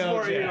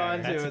transport you wheelchair.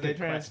 onto That's a it. They good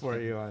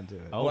transport you onto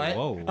it. Oh, What?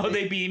 whoa. Oh,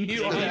 they beam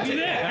you onto it.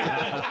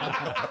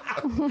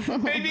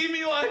 They beam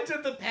you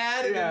onto the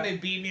pad and Yeah. then they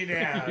beam you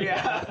down.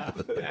 Yeah.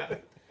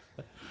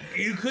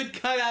 You could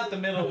cut out the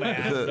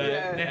middleman, but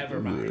Yeah. never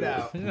mind.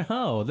 No.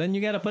 No, then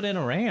you got to put in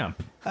a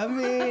ramp. I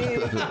mean,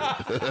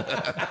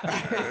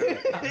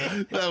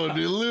 That would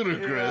be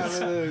ludicrous.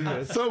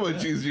 yeah, So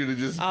much easier to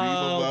just beam them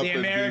Oh, up the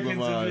and beam Americans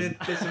them on. with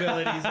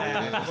Disabilities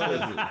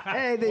Act.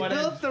 hey, they What a-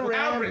 built the how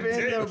ramp in the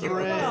ridiculous. bridge.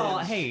 Well,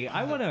 hey,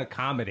 I want to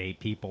accommodate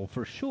people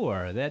for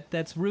sure.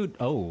 That's rude.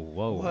 Oh,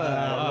 whoa.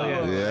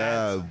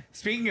 Yeah,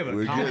 Speaking of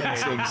we're getting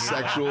accommodating, some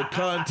sexual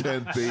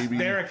content, baby.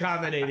 they're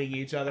accommodating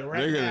each other right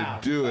They're now.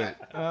 gonna do it.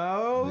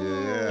 Oh,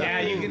 Yeah, Yeah,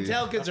 you can baby.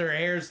 tell because her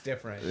hair's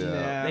different.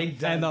 Yeah. They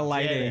done And the did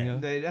lighting.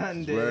 it. They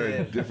done did Wearing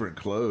it. different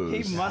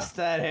clothes. He must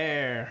that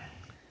hair.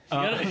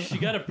 She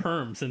got a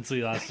perm since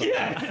we last saw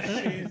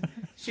her.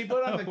 She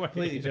put on a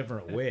completely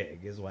different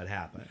wig, is what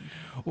happened.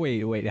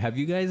 Wait. Have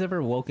you guys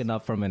ever woken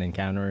up from an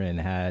encounter and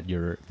had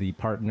the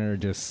partner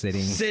just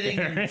sitting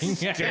And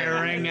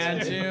staring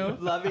at you.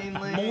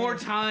 Lovingly. More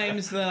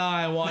times than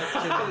I want to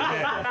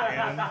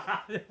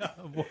admit,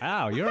 man.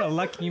 Wow, you're a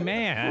lucky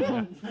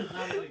man.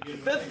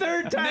 The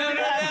third time. No, it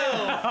no,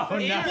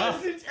 happened. no. It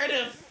wasn't an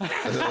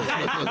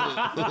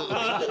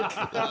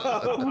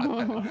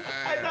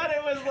I thought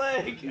it was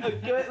like a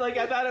good, like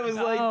I thought it was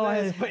like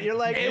this, but you're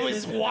like It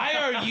was, why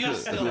are you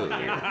still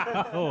here?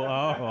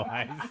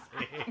 I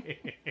see.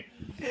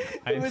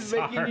 It was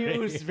making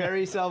you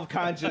very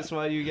self-conscious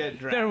while you get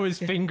dressed. There was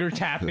finger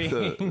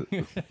tapping.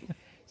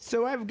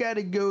 So I've got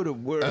to go to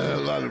work. A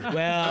lot of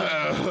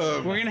Well,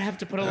 we're going to have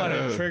to put a lot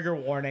of trigger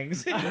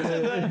warnings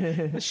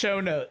into the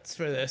show notes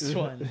for this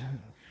one.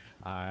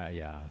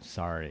 Yeah,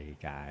 sorry,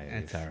 guys.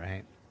 That's all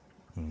right.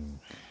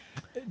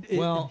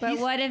 Well, But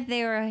what if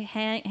they were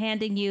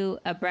handing you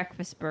a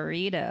breakfast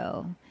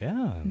burrito?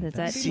 yeah. Does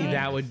that See, change?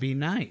 that would be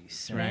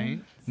nice, right?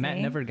 Matt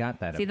See? never got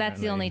that. See, that's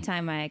the only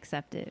apparently. time I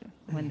accept it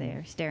when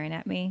they're staring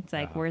at me. It's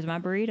like, where's my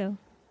burrito?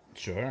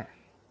 Sure.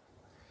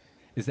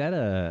 Is that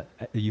a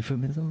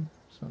euphemism?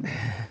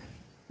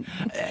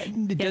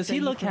 Does he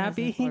a look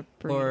happy, euphemism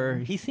for burrito. or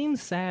he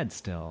seems sad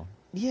still?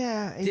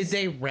 Yeah. Did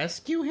they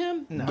rescue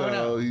him?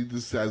 no, he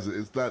just hasn't.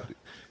 It's not.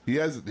 He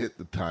hasn't hit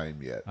the time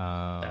yet, Oh,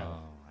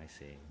 I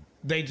see.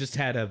 They just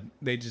had a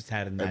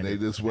night and they of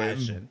just went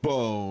passion. and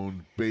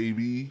boned,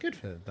 baby. Good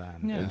for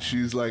them. Yeah. And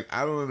she's like,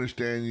 "I don't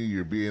understand you.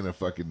 You're being a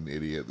fucking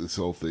idiot. This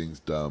whole thing's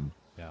dumb.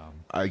 Yeah.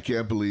 I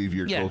can't believe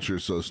your Yeah.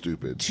 culture's so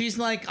stupid." She's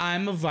like,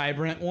 I'm a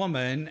vibrant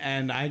woman,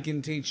 and I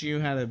can teach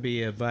you how to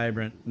be a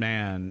vibrant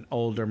man,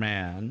 older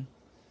man.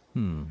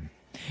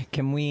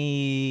 Can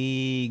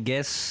we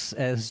guess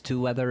as to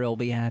whether it'll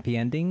be a happy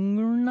ending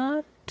or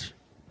not?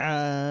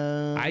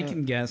 I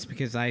can guess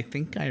because I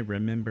think I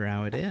remember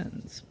how it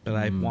ends, but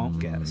I won't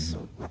guess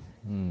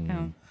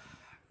Oh.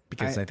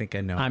 because I think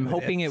I know. I'm how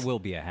hoping ends. it will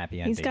be a happy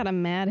ending. He's got a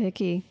mad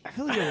hickey.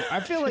 I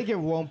feel like it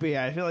won't be.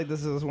 I feel like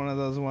this is one of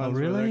those ones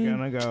where really? they're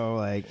gonna go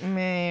like,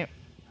 meh,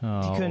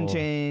 Oh. you couldn't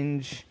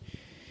change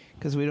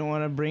because we don't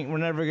want to bring. We're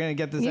never gonna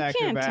get this You actor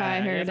can't back. tie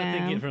You her have to think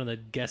down. it from the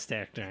guest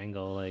actor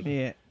angle. Like,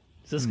 Yeah.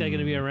 is this guy going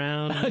to be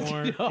around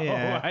more? Oh,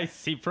 Yeah. I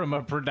see from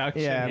a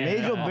production. Yeah,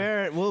 Majel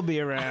Barrett will be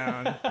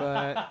around,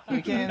 but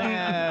we can't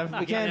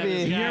be.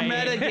 You're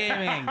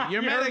metagaming.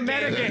 You're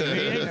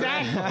metagaming.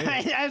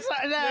 Exactly.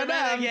 You're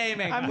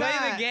metagaming. I'm Play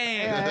not. the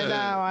game.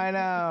 Yeah, I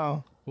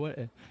know. What?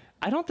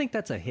 I don't think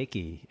that's a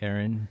hickey,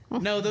 Aaron.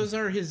 No, those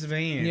are his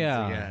veins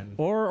Yeah. again.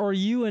 Or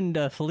you and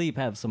Philippe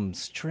have some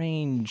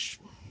strange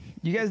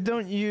You guys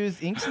don't use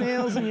ink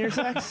snails in your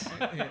sex?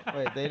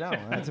 Wait, they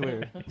don't. That's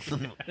weird.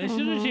 They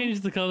should have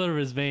changed the color of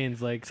his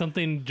veins. Like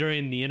something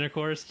during the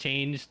intercourse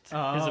changed his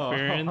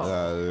appearance.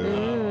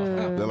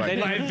 They're like,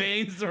 My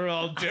veins are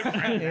all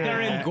different.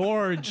 They're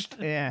engorged.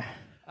 Yeah.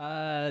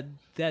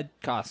 That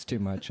costs too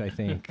much, I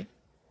think.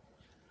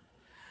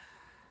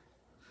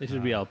 They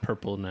should be all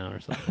purple now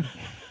or something.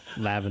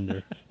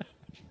 Lavender.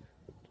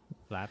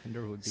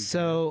 Lavender would be.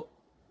 So,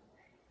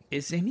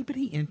 is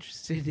anybody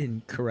interested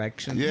in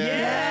corrections?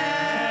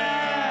 Hey.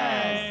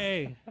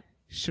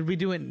 Should we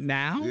do it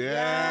now?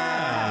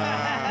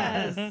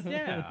 yeah.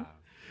 Yeah.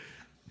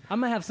 I'm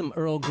gonna have some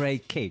Earl Grey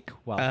cake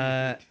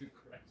while.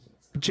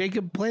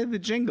 Jacob, play the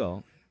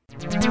jingle.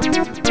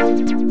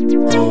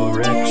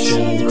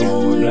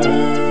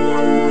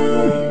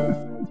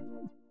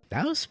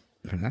 That's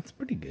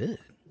pretty good.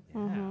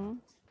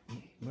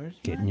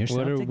 Getting yourself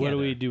What are together.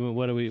 we doing?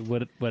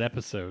 What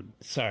episode?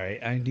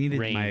 Sorry, I needed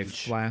my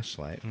Range.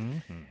 flashlight.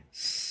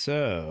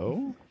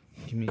 So,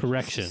 give me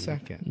Correction. just a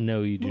second.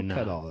 No, you do We'll not.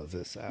 cut all of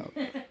this out.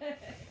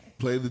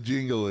 Play the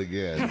jingle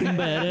again.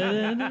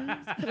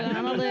 Put it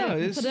on a loop.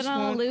 this Put just it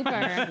on a won't-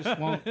 looper. Just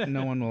won't,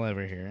 no one will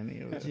ever hear any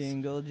of this.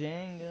 Jingle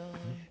jangle.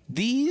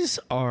 These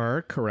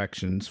are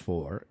corrections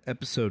for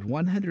episode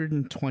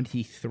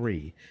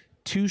 123,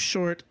 Too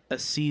Short a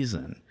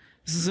Season.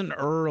 This is an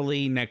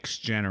early Next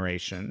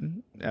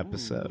Generation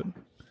episode.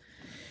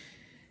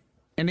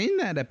 And in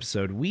that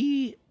episode,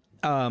 we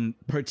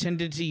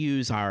pretended to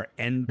use our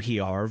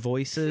NPR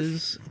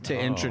voices to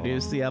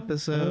introduce the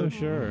episode. Oh,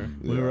 sure.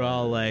 We were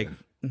all like,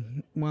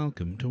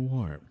 welcome to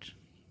Warped.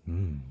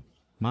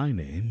 My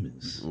name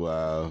is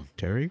Wow.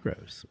 Terry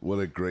Gross. What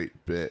a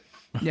great bit.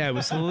 Yeah, it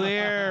was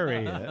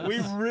hilarious. We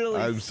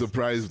really I'm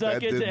surprised stuck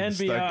that it to didn't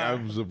stick. NPR.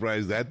 I'm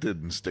surprised that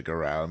didn't stick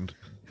around.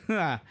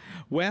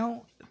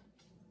 Well,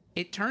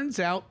 it turns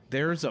out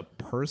there's a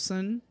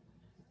person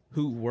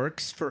who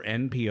works for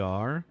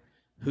NPR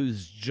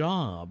whose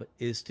job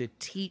is to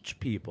teach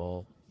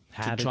people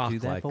How to talk do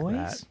that like voice?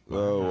 that.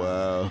 Oh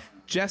wow.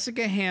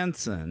 Jessica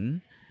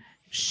Hansen,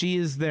 she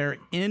is their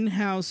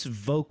in-house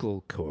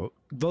vocal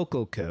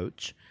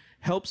coach,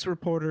 helps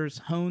reporters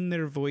hone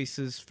their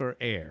voices for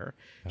air.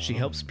 She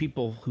helps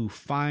people who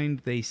find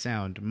they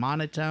sound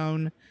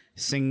monotone,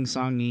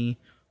 sing-songy,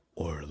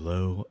 or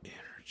low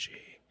energy.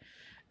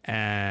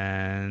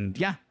 And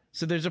yeah,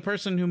 so there's a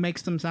person who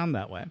makes them sound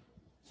that way,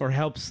 or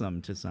helps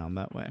them to sound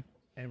that way,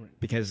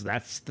 because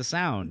that's the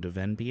sound of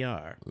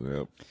NPR.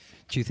 Yep.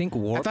 Do you think I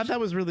Warped? thought that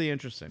was really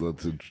interesting.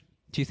 That's it.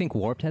 Do you think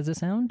Warped has a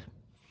sound?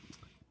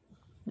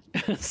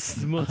 It's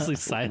mostly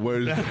silent.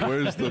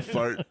 Where's the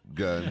fart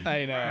gun?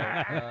 I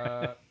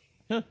know.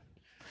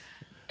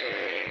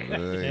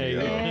 There you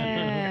go.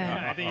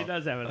 Yeah. I think he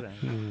does have a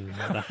sound.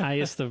 The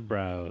highest of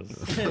brows.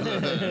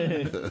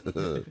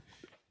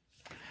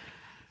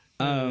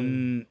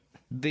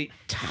 The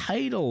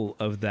title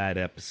of that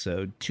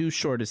episode, Too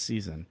Short a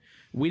Season,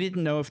 we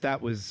didn't know if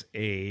that was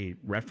a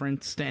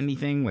reference to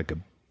anything, like a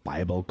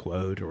Bible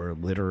quote or a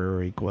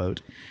literary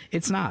quote.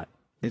 It's not.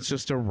 It's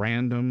just a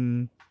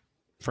random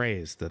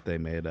phrase that they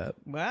made up.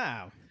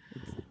 Wow.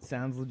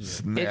 Sounds legit.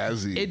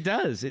 Snazzy. It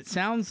does. It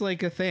sounds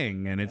like a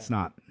thing, and it's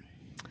not.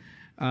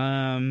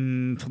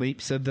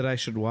 Philippe said that I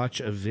should watch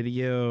a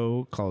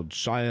video called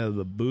Shia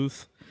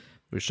LaBeouf,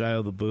 where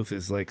Shia LaBeouf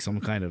is like some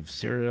kind of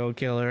serial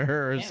killer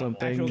or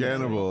something,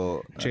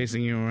 Cannibal.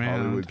 chasing you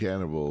around. Hollywood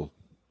Cannibal.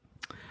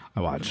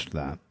 I watched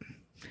that.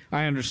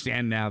 I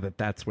understand now that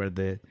that's where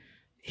the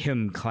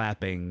him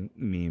clapping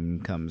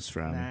meme comes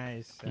from.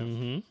 Nice.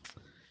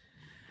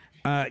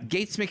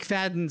 Gates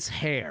McFadden's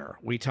hair.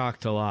 We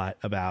talked a lot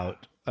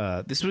about.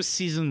 This was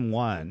season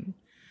 1,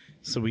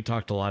 so we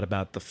talked a lot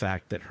about the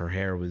fact that her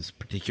hair was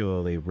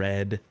particularly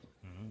red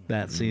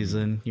that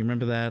season. You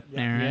remember that,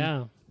 Aaron?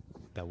 Yeah.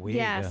 The wig.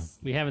 Yes.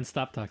 We haven't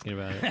stopped talking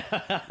about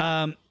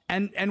it.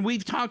 And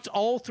we've talked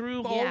all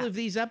through all Yeah. of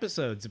these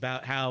episodes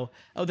about how,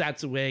 oh,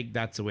 that's a wig,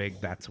 that's a wig,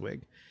 that's a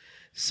wig.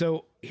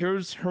 So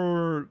here's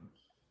her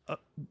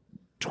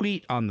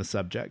tweet on the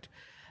subject.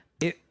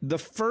 The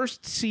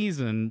first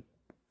season,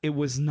 it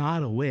was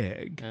not a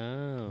wig.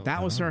 Oh.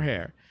 That was her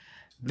hair.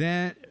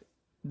 Then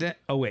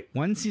oh wait,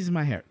 1 season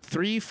my hair.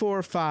 3,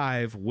 4,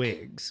 5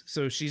 wigs.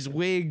 So she's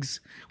wigs.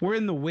 We're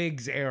in the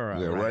wigs era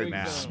Yeah, right right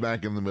now.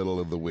 smack in the middle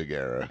of the wig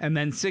era. And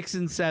then 6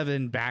 and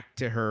 7 back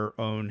to her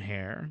own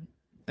hair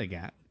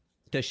again.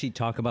 Does she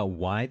talk about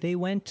why they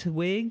went to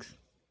wigs?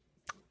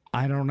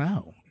 I don't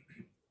know.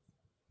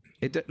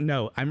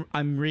 No,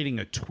 I'm reading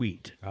a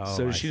tweet,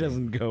 so I she see.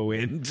 doesn't go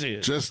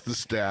into. Just the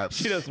stats.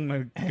 She doesn't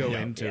go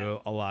into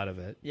a lot of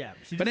it. Yeah.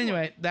 But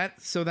anyway,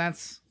 that's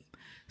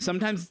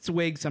sometimes it's a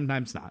wig,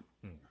 sometimes not.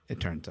 It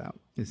turns out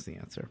is the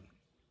answer.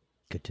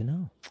 Good to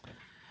know.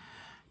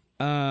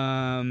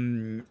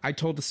 I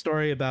told a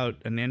story about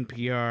an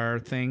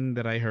NPR thing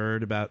that I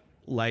heard about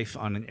life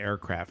on an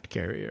aircraft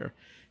carrier,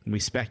 and we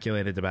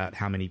speculated about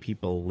how many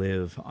people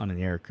live on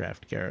an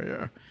aircraft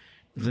carrier.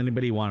 Does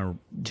anybody want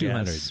to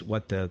 200. guess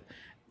what the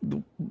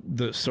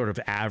sort of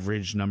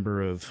average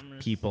number of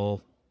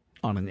people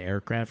on an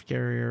aircraft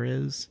carrier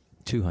is?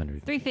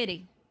 200.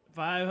 350.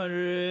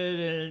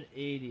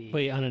 580.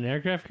 Wait, on an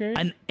aircraft carrier?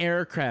 An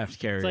aircraft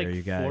carrier, It's like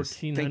you guys.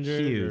 1,400 Think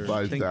huge. or-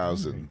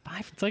 5,000.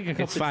 It's like a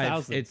couple It's five.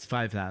 thousand. It's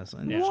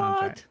 5,000. Yeah.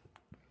 What?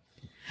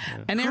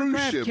 An Cruise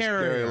aircraft ships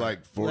carrier, carry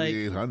like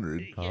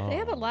 4,800. They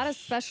have a lot of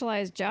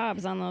specialized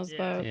jobs on those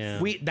boats. Yeah.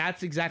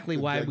 That's exactly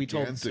why we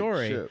told the Gigantic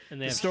story. ship. And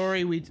they The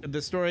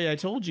have- story I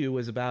told you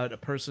was about a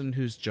person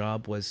whose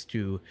job was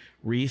to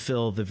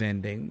refill the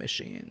vending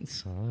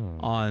machines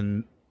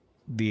on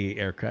the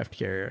aircraft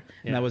carrier,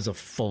 and Yeah. that was a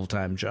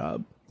full-time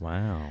job.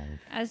 Wow.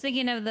 I was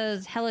thinking of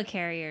those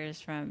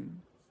helicarriers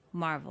from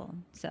Marvel.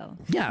 So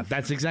Yeah,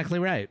 that's exactly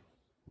right.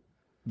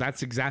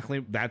 That's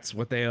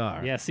what they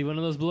are. Yeah, see one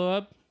of those blow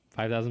up?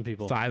 5,000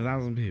 people.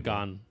 5,000 people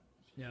Gone.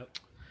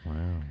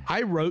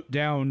 I wrote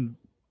down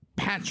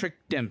Patrick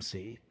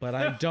Dempsey, but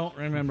I don't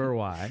remember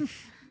why.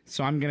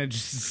 So I'm gonna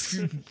just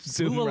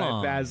zoom Move right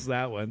along. past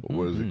that one.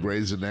 What is it?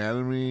 Grey's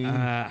Anatomy?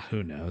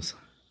 Who knows?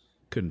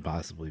 Couldn't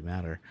possibly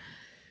matter.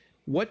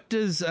 What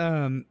does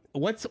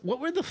what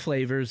were the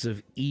flavors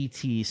of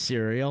ET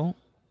cereal?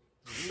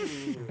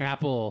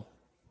 Apple.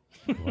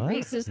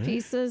 Reese's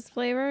Pieces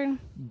flavored.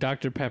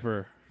 Dr.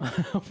 Pepper.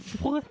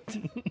 What?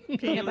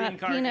 Peanut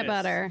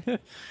butter.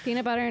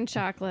 Peanut butter and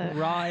chocolate.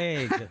 Raw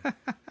egg.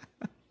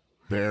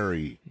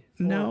 Berry.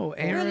 No,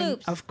 Aaron.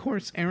 Loops. Of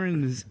course,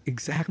 Aaron is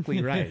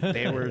exactly right.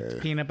 They were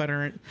peanut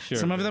butter. Sure.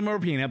 Some of them were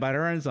peanut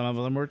butter, and some of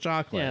them were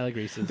chocolate. Yeah, like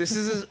Reese's. This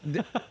is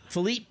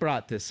Philippe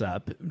brought this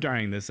up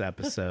during this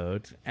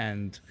episode,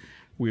 and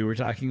we were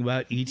talking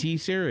about ET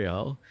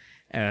cereal,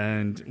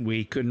 and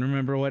we couldn't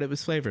remember what it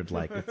was flavored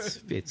like.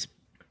 It's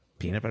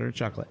peanut butter and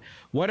chocolate.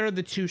 What are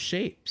the two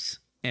shapes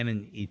in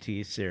an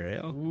ET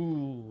cereal?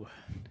 Ooh.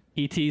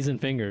 ETs and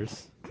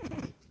fingers.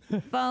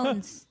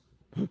 phones.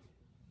 I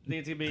think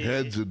it's gonna be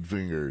Heads and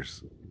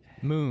fingers.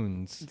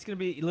 Moons. It's gonna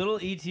be little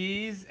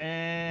ETs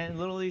and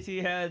little ET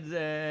heads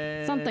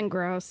and Something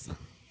gross.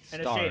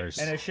 and Stars.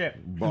 a ship.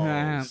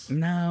 Balls.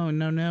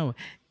 No.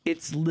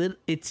 It's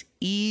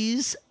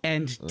E's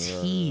and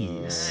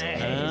T's.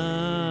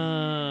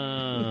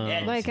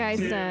 Like I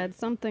said,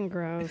 something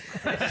gross.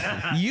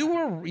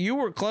 You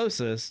were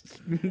closest.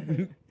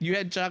 You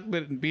had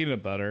chocolate and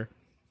peanut butter.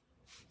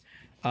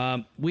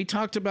 We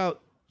talked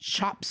about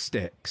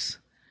chopsticks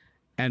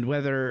and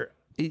whether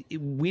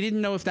we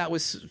didn't know if that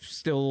was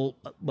still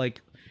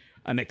like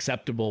an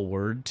acceptable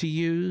word to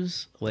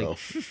use, like,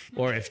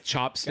 or if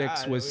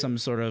chopsticks was some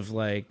sort of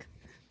like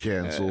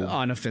Canceled.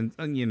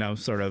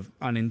 sort of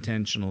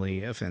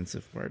unintentionally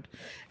offensive word.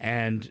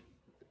 And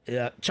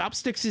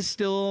chopsticks is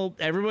still,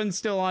 everyone's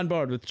still on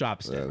board with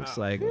chopsticks.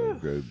 Like,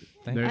 Good.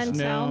 there's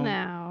Until no,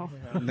 now.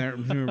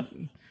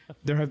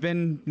 there have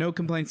been no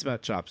complaints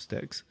about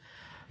chopsticks.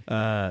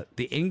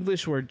 The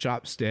English word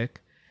chopstick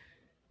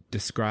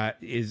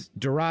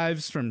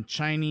derives from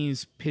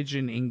Chinese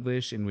Pidgin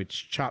English, in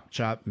which chop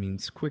chop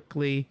means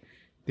quickly.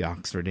 The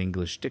Oxford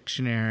English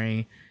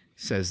Dictionary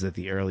says that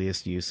the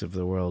earliest use of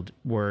the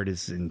word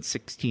is in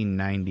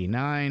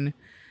 1699.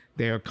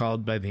 They are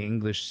called by the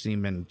English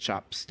seamen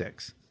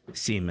chopsticks.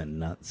 Seamen,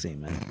 not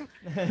seamen.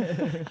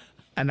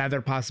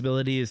 Another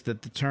possibility is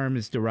that the term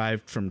is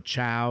derived from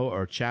chow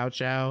or chow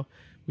chow,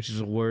 which is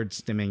a word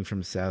stemming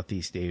from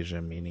Southeast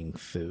Asia meaning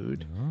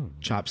food.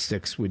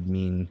 Chopsticks would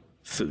mean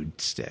food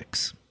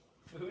sticks.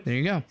 There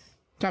you go.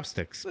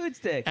 Chopsticks. Food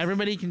sticks.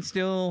 Everybody can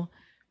still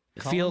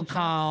feel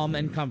calm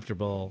and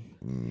comfortable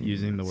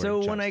using the word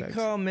So chopsticks. when I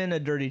call men a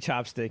dirty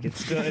chopstick,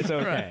 it's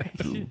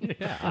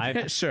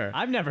okay. Sure.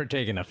 I've never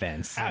taken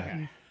offense.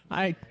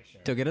 I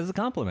took it as a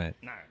compliment.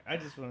 No, I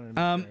just wanted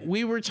to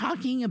We were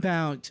talking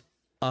about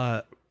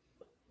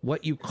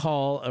what you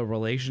call a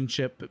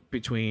relationship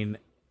between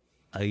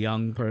a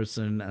young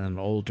person and an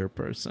older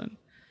person.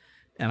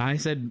 And I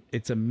said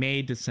it's a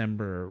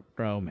May-December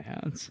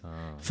romance.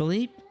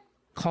 Philippe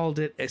called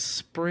it a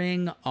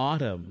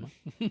spring-autumn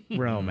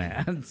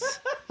romance.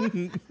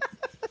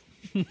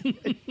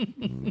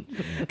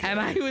 And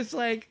I was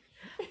like,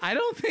 I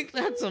don't think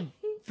that's a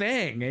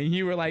thing. And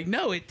you were like,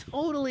 no, it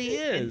totally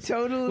is.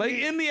 totally- Like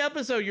in the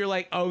episode, you're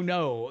like, oh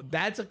no,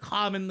 that's a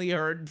commonly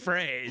heard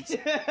phrase.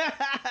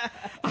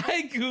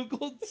 I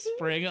Googled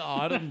spring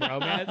autumn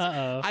romance.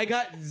 I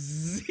got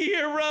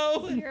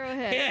zero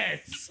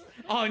hits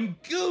on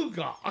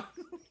Google.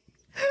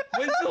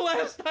 When's the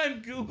last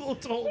time Google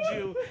told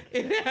you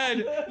it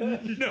had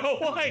no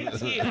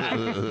idea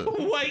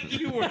what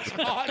you were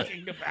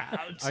talking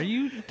about? Did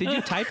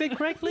you type it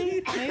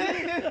correctly?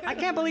 I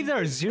can't believe there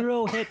are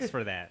 0 hits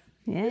for that.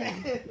 Yeah.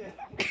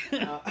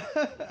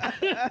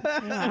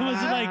 I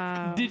was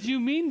like, did you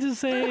mean to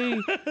say,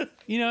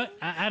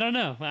 I don't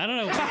know. I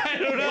don't know.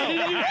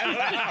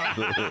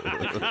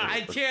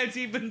 I can't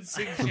even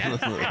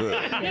suggest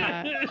it.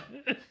 Yeah.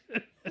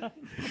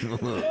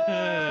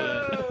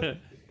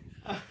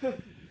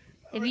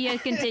 If you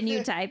had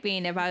continued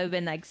typing, if I would have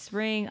been like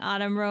spring,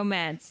 autumn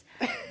romance,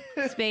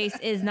 space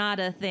is not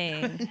a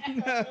thing.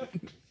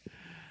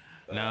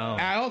 No.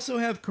 I also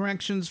have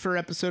corrections for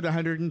episode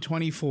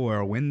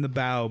 124, When the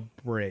Bow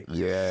Breaks.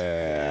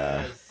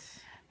 Yeah.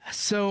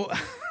 So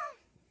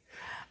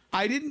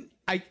I didn't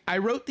I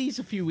wrote these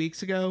a few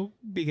weeks ago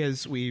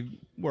because we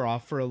were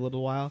off for a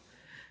little while.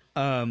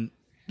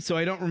 So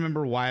I don't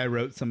remember why I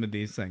wrote some of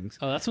these things.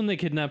 Oh, that's when they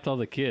kidnapped all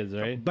the kids,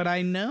 right? But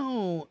I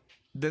know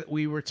that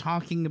we were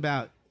talking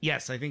about,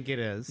 yes, I think it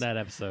is. That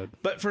episode.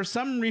 But for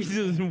some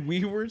reason,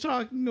 we were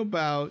talking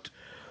about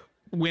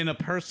when a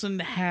person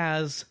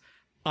has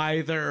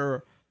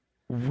either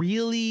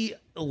really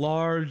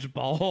large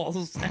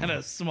balls and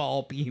a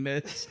small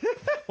penis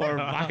or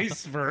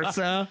vice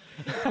versa.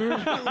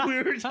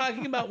 We were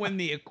talking about when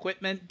the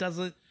equipment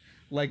doesn't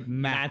like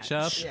match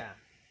up. Yeah.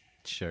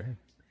 Sure.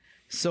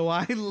 So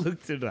I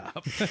looked it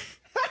up.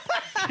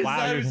 Wow.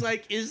 I was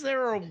like, is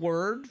there a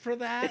word for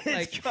that?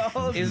 Like,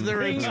 is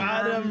there a Spring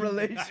autumn term?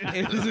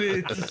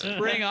 relationship. It's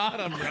spring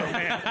autumn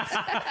romance.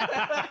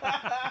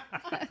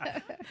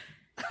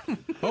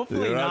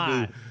 Hopefully They're not.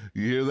 on the-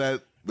 you hear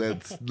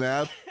that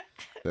snap?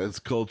 That's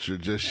culture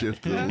just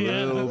shifted a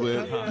little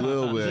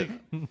bit.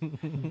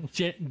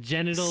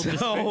 Genital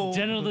So-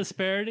 genital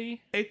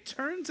disparity. It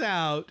turns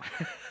out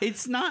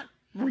it's not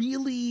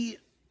really a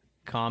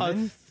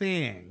Common.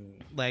 thing.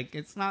 Like,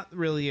 it's not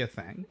really a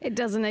thing. It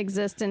doesn't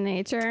exist in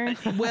nature.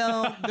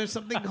 Well, there's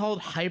something called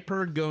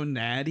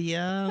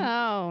hypergonadia.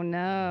 Oh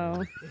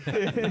no.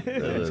 But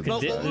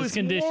There's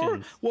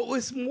conditions. what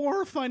was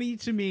more funny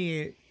to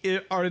me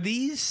are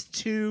these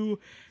two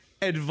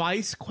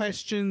advice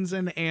questions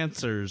and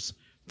answers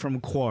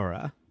from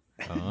Quora.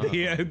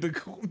 The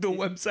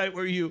website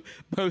where you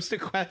post a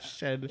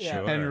question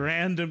and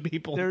random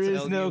people There is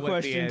tell no you what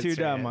question the too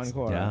answer dumb is. on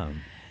Quora. Yeah.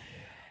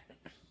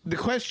 The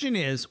question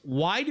is,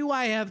 why do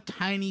I have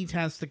tiny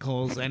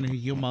testicles and a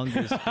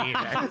humongous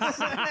penis?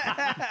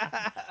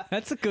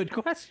 That's a good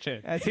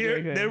question. That's Here,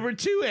 very good. there were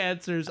two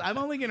answers. I'm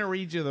only going to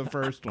read you the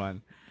first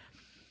one.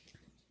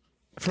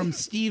 From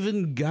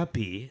Stephen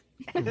Guppy,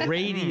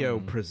 radio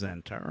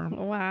presenter.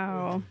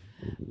 Wow.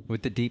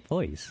 With the deep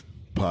voice.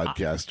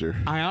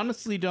 Podcaster. I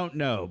honestly don't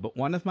know, but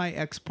one of my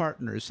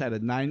ex-partners had a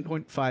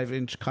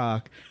 9.5-inch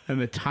cock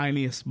and the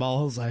tiniest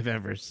balls I've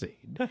ever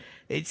seen.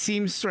 It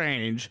seems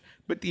strange,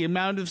 but the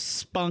amount of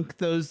spunk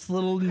those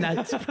little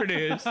nuts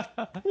produced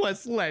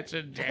was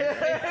legendary.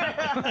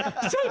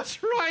 So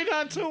try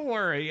not to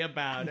worry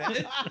about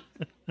it.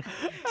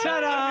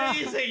 Ta-da!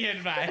 Amazing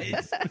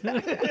advice.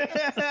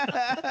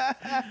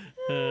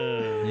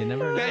 You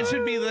never know. That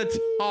should be the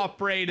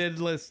top-rated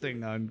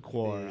listing on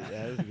Quora.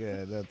 That's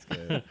good. That's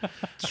good.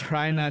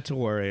 Try not to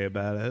worry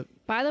about it.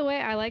 By the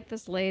way, I like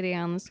this lady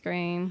on the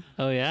screen.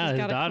 Oh yeah, She's his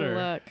got daughter. a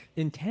cool look.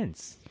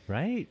 Intense,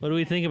 right? What do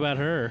we think about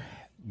her?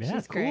 Yeah,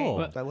 She's great. cool.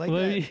 What, I like what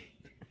do that. you-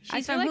 She's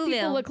I feel from like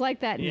people Whoville. look like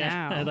that yeah,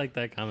 now. I like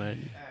that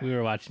comment. We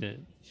were watching it.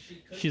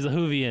 She's a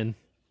Whovian.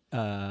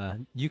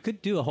 You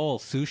could do a whole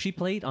sushi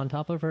plate on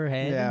top of her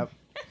head. Yeah.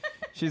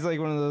 She's like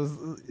one of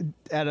those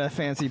at a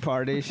fancy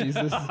party. She's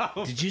this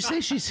Did you say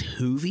she's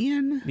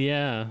Whovian?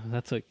 Yeah,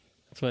 that's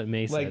what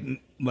May said.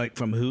 Like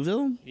from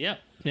Whoville? Yep.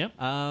 Yep.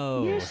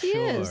 Oh, Yeah, she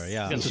sure. is.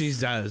 Yeah. She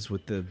does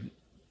with the.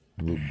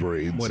 The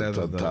braids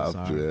Whatever on those top.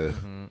 are. Yeah.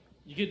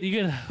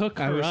 You could hook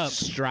I her was up.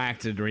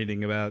 distracted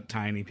reading about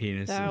tiny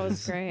penises. That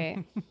was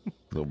great.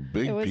 The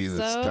big It was penis,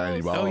 so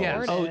tiny balls. Oh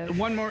yeah. Supportive.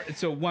 One more.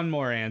 So one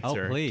more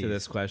answer please. to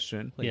this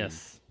question.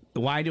 Yes.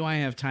 Why do I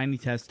have tiny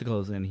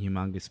testicles and a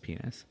humongous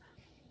penis?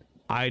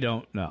 I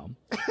don't know.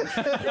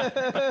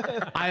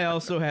 I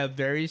also have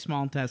very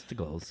small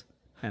testicles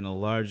and a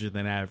larger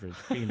than average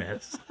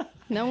penis.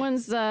 No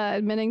one's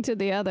admitting to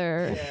the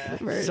other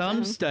version.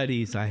 Some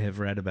studies I have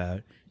read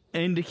about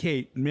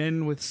indicate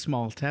men with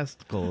small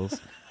testicles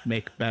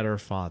make better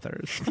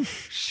fathers.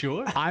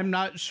 Sure. I'm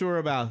not sure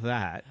about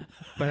that,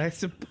 but I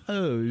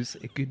suppose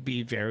it could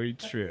be very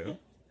true.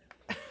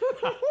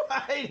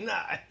 why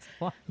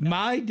not?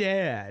 My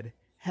dad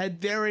had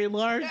very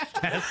large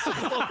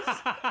testicles,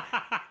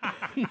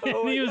 He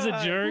was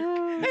a jerk.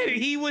 and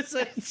he was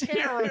a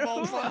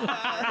terrible father.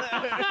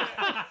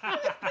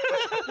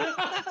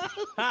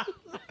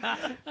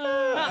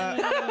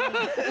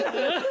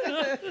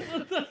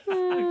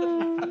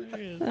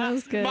 That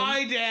was good.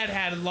 My dad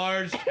had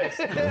large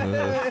testicles,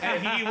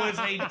 and he was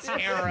a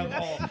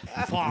terrible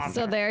father.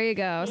 So there you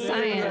go.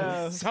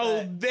 Science.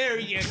 So there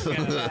you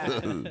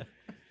go.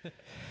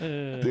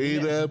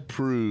 Data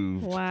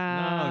proved. Oh,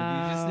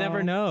 Wow. you just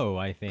never know,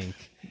 I think,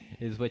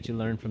 is what you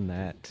learn from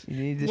that. You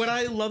need to What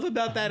I love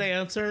about that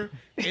answer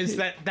is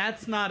that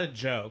that's not a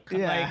joke.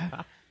 Yeah.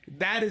 Like,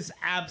 that is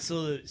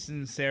absolute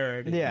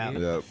sincerity. Yeah.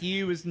 Yep.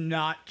 He was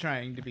not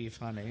trying to be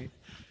funny.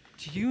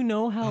 Do you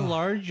know how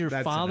large your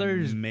that's an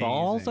father's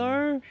balls amazing-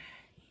 are?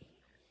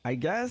 I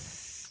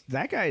guess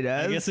that guy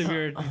does. I guess if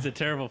he's a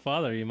terrible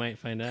father, you might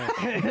find out.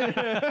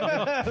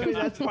 I mean,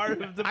 that's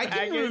part of the I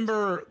package. can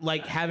remember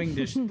like having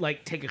to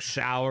like take a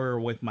shower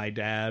with my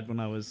dad when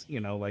I was,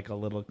 like a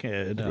little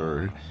kid.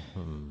 Or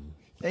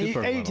And you,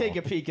 super and you little. take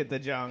a peek at the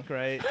junk,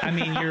 right? I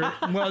mean, you're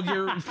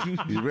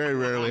you very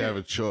rarely have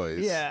a choice.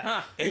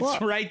 Yeah. it's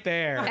right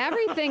there.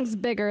 Everything's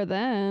bigger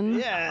then.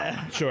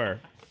 Yeah. Sure.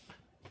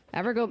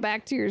 Ever go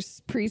back to your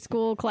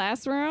preschool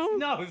classroom?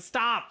 No,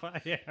 stop.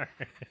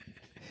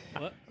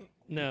 What?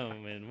 No,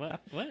 man. What?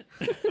 What?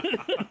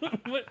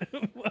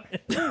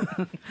 What?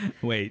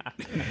 Wait.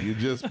 You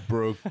just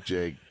broke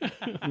Jake.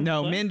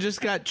 No, Min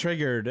just got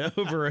triggered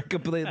over a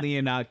completely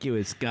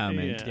innocuous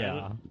comment.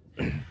 Yeah.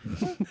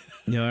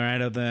 You all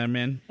right up there,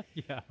 Min?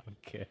 Yeah.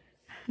 Okay.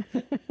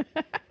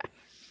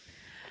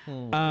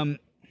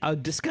 A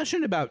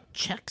discussion about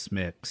Chex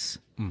Mix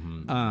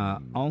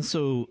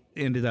also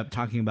ended up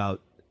talking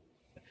about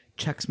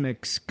Chex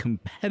Mix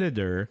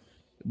competitor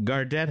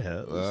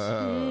Gardetto's.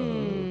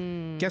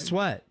 Guess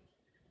what?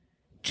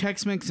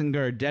 Chex Mix and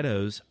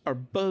Gardetto's are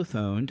both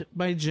owned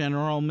by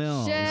General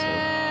Mills.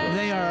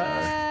 They are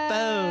a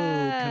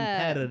faux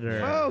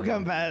competitor. Oh,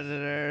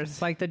 competitors.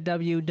 It's like the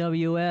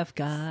WWF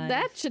guy.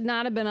 That should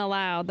not have been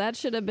allowed. That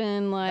should have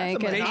been like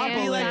That's a They an should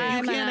be like, you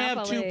can't have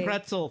anti-monopoly. two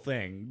pretzel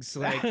things.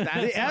 Like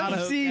that's The not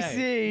FCC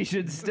okay.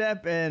 should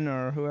step in,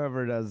 or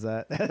whoever does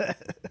that.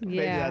 Maybe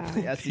Yeah.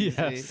 that's the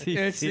SEC.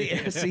 It's the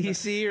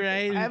FCC,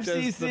 right? Who does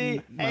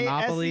FCC, the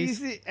monopolies.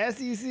 SEC,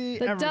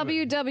 The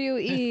everybody.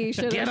 WWE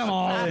should Get have 'em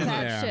all stopped in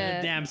that there.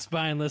 shit. Damn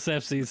spineless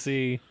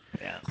FCC.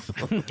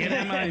 Get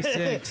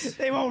MI6.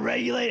 They won't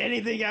regulate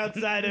anything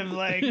outside of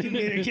like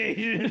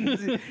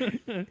communications.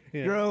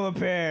 Grow a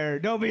pair.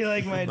 Don't be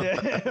like my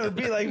dad. Or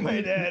be like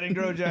my dad and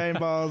grow giant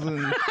balls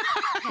and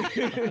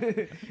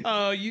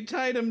Oh, you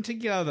tied them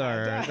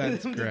together.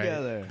 That's them great.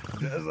 together.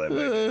 Just like my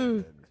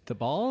dad. The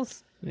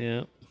balls?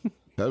 Yeah.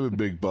 Having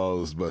big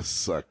balls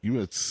must suck. You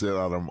must sit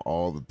on them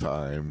all the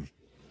time.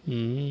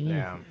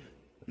 Yeah.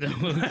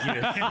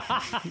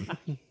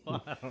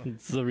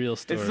 It's the real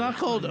story. It's not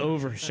called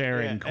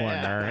oversharing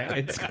corner.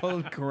 It's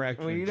called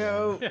correction. Well, you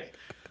know,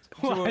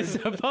 Well, I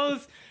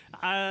suppose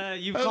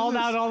you've called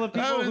out all the I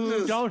people was who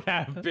just- don't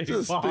have big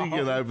Just balls.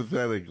 speaking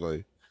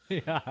hypothetically.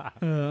 it's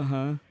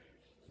a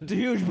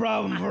huge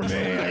problem for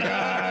me.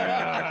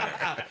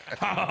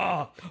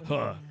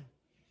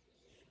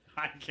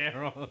 I can't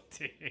roll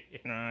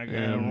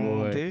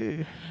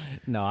Dude.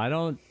 No, I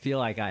don't feel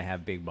like I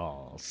have big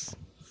balls.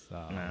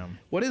 So.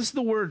 What does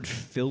the word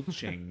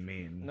filching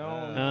mean? No.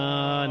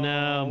 Oh,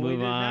 no. we Move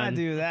did on. not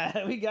do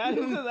that. We got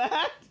into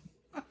that.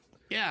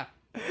 Yeah.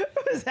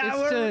 Is that It's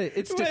where- to-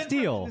 it's to wait,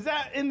 steal. Is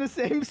that in the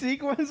same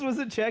sequence? Was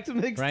it Chex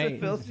Mix Right? to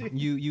filching?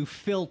 You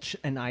filch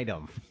an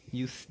item.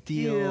 You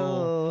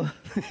steal.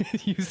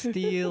 You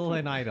steal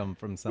an item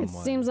from It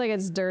someone. seems like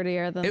it's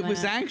dirtier than It that.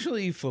 was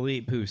actually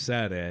Philippe who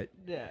said it.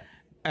 Yeah.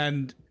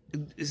 And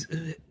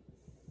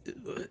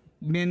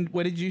Min,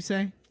 what did you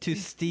say? to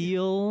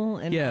steal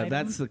an Yeah, item?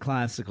 that's the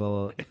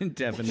classical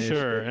definition.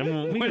 Sure.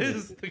 And What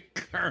is the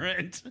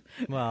current?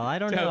 Well, I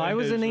don't know. I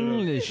was an definition of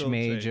English filching?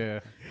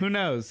 major. Who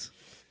knows?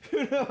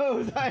 Who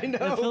knows? I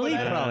know.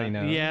 Philippe probably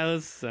knows. Yeah,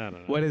 let's, I don't know.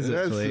 What is It it,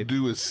 has to Philippe?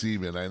 do with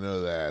semen. I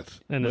know that.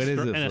 And What a, is it,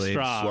 and a Philippe?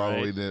 straw,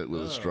 Swallowing right? it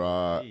with a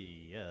straw.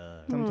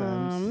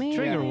 Sometimes. man.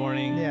 Trigger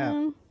warning.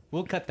 Yeah.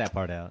 We'll cut that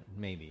part out,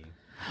 maybe.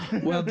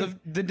 Well,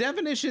 the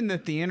definition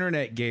that the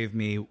internet gave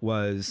me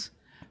was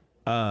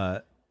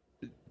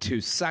to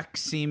suck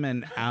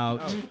semen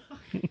out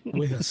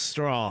with a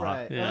straw.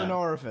 Right. Yeah. An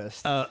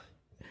orifice. Uh,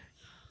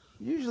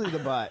 Usually the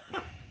butt,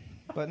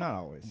 but not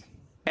always.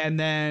 and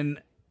then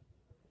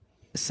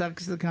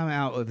sucks to come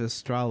out with a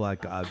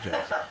straw-like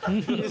object.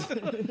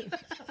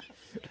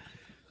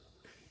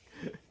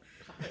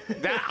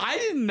 That I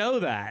didn't know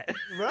that.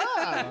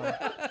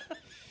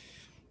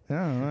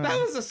 That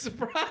was a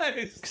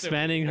surprise.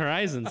 Expanding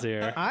horizons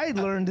here. I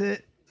learned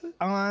it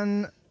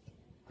on.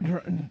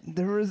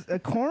 There was a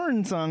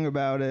Korn song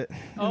about it.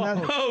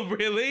 Oh,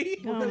 really?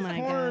 Oh my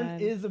Korn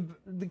god. is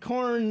the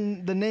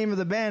Korn. The name of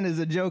the band is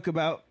a joke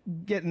about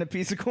getting a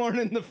piece of corn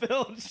in the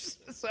filch.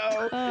 So,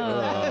 so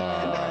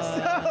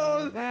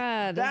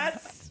God.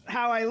 that's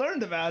how I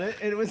learned about it.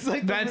 It was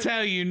like That's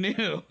how you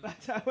knew.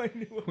 that's how I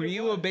knew. What Were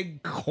you a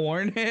big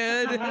corn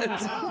head in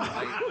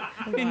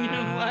your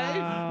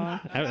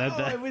life?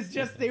 No, it was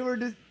just they were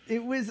just.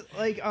 It was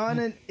like on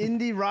an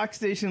indie rock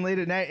station late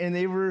at night, and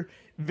they were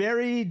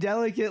very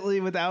delicately,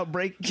 without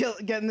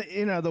getting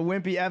the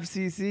wimpy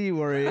FCC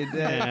worried.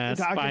 Yeah,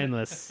 talking-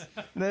 spineless.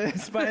 The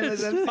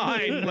spineless FCC.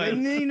 Spineless. They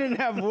needn't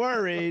have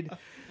worried,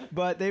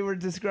 but they were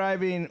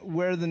describing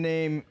where the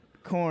name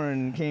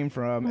Korn came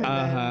from. And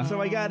then,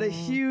 so I got a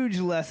huge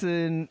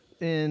lesson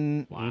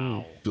in.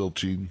 Wow.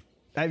 Filching.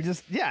 I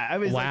was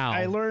Wow. like,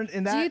 I learned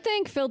in that. Do you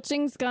think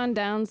filching's gone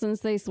down since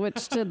they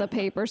switched to the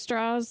paper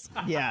straws?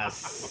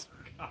 Yes.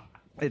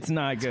 It's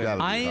not good.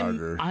 Gotta be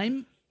harder.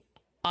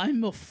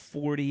 I'm a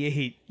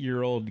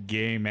 48-year-old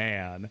gay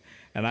man,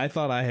 and I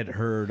thought I had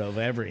heard of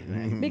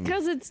everything.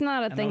 Because it's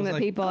not a And I thing was that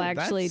like, people oh,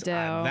 actually do.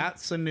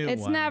 That's a new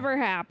It's one. never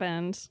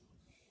happened.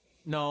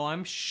 No,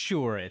 I'm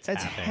sure it's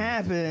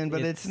happened,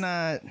 but it's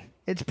not.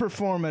 It's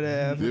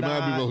performative. The amount of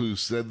not- people who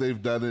said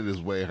they've done it is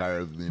way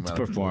higher than the amount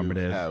of people who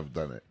performative. have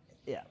done it.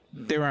 Yeah.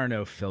 There are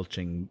no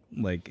filching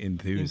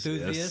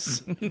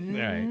enthusiasts.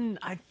 Right.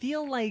 I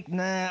feel like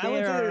Nah, I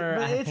would say there are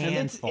but a it's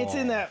handful.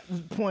 in that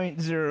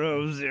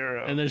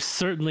 0.00. And there's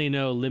certainly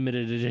no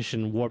limited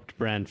edition warped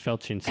brand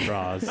felching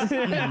straws.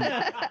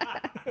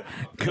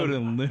 Go to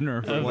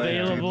Lunar for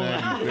Available.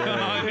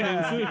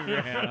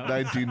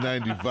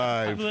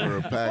 1995 for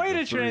a pack Way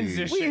to of three.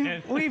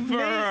 transition. We've for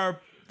made, our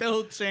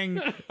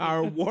filching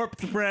our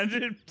warped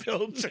branded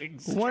filching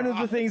straw. One of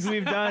the things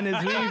we've done is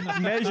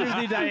we've measured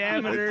the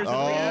diameters.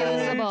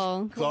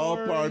 Reusable. It's all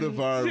part of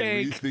our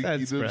Jake,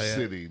 that's rethinking of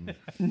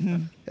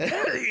brilliant.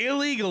 sitting.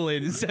 Illegal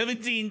in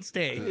 17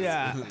 states.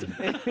 Yeah.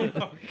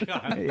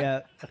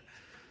 Yeah.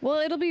 Well,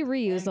 it'll be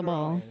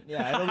reusable.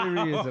 Yeah, it'll be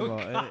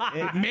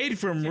reusable. Made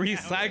from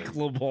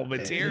recyclable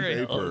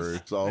materials. Paper.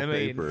 It's all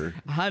paper.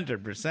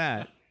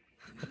 100%.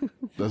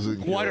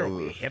 Doesn't What are kill-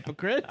 we,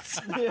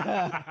 hypocrites?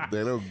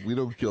 We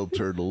don't kill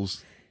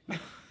turtles.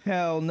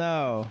 Hell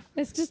no.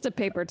 It's just a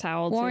paper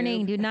towel.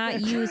 Warning: tube. do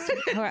not use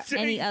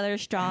any other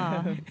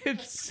straw.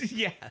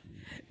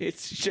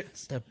 It's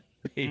just a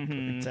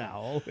paper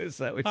towel. Is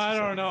that what I you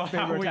don't know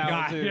how Paper we towel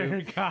got tube.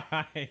 here,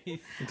 guys.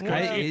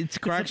 It's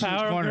corrections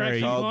Power of corner.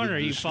 correction Called corner.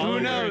 the You follow Who where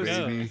it knows?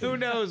 goes. baby. Who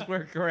knows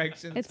where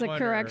corrections It's a corner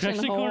correction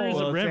Correction corner is a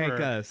hole. will river. take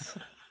us.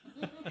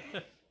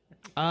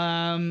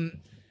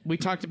 We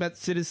talked about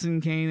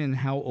Citizen Kane and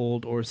how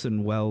old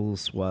Orson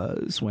Welles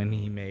was when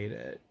he made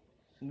it.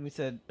 We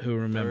said Who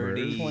remembers?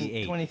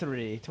 38.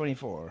 23,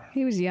 24.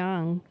 He was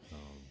young.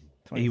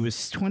 He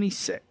was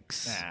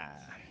 26.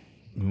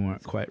 We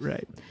weren't quite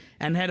right.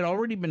 And had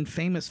already been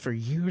famous for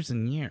years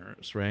and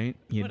years, right?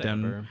 He had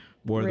done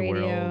War of the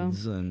Radio.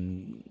 Worlds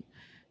and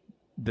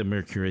the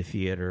Mercury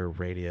Theater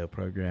radio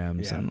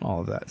programs and all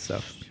of that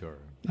stuff. Sure.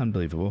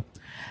 Unbelievable.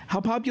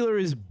 How popular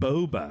is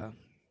boba?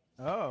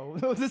 Oh,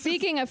 this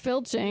Speaking of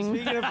filching,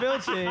 Speaking of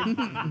filching,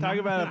 talk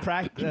about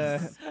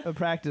a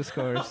practice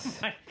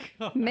course.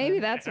 maybe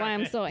that's why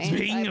I'm so anti.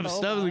 Speaking of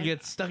stuff that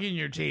gets stuck in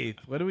your teeth,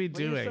 what are we You're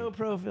doing? so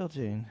pro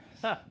filching.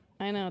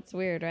 I know it's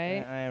weird,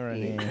 right? I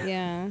already.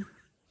 Yeah.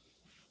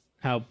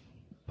 How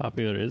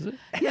popular is it?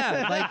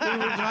 Yeah, like we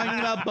were talking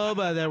about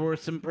boba. There were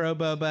some pro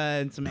boba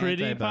and some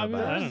Pretty anti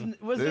popular? I boba. don't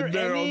know. Was there Isn't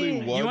there any?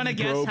 only one You want to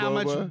guess pro how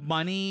much boba?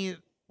 money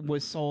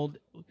was sold?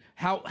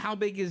 How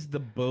big is the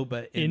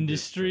boba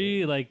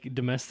Industry, like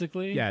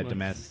domestically? Yeah, Like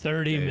domestic.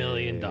 $30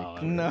 million.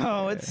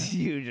 No, it's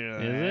huge.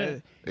 Is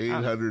it?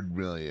 800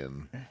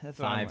 million. That's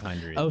what I'm-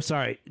 500. Oh,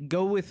 sorry.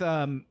 Go with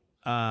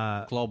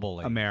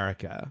globally.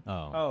 America. Oh.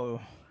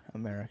 Oh,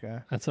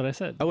 America. That's what I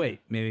said. Oh wait,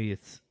 maybe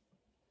it's.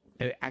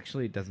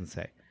 Actually, it doesn't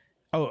say.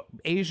 Oh,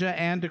 Asia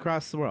and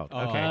across the world.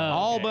 Okay,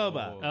 all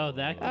boba. Oh,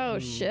 that. Oh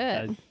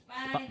shit.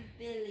 5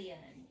 billion.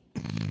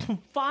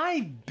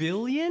 5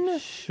 billion?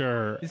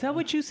 Sure. Is that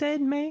what you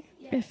said, May?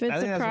 If I it's think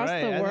that's across right.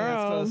 I the think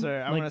that's world,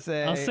 closer. I'm Like, gonna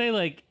say. I'll say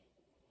like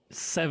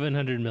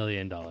 $700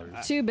 million.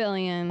 2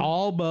 billion.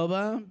 All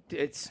boba.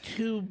 It's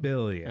 2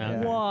 billion.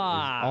 Yeah.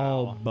 Wow.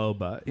 All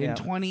boba in Yeah.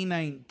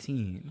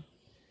 2019.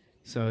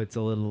 So it's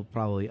a little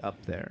probably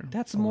up there.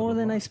 That's more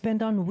than I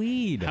spend on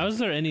weed. How is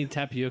there any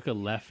tapioca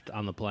left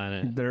on the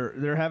planet?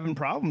 They're having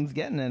problems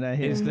getting it. I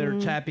hear. Is there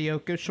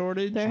tapioca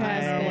shortage? There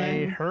has I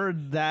been.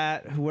 heard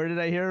that. Where did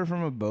I hear it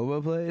from? A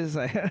boba place?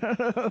 I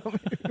don't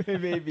know.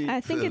 Maybe.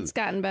 I think it's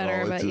gotten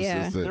better, Oh, but it's just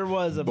yeah. this, There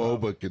was a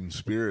boba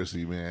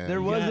conspiracy, man.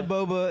 There was a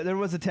boba. There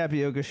was a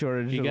tapioca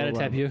shortage. You got a little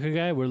while. tapioca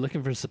guy? We're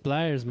looking for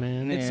suppliers,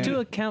 man. Yeah. It's to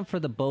account for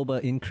the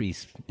boba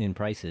increase in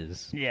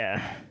prices.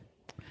 Yeah.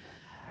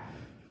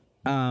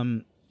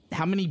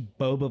 How many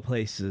boba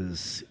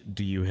places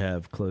do you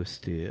have close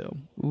to you?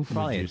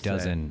 Probably you a say?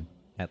 dozen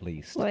at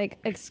least. Like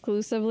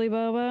exclusively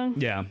boba,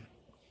 Yeah.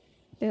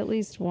 at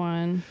least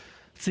one.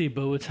 Let's see,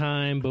 Boba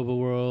Time, Boba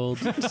World,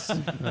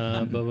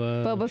 Boba.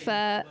 Boba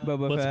Fett.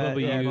 Boba What's Fett.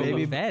 Boba yeah, you?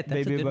 baby, Boba Fett, that's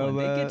baby a good one.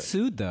 boba. They get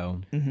sued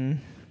though.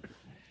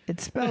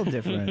 It's spelled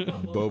different.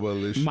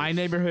 Boba-licious. My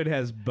neighborhood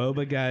has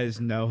Boba Guys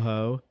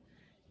NoHo,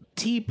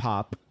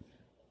 T-Pop,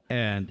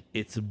 and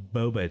it's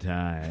boba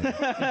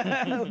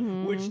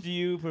time. Which do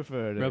you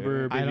prefer?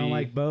 Rubber baby. I don't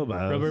like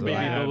boba. Rubber so baby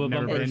I've boba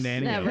never bumpers. been to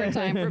any of Never it.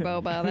 time for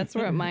boba. That's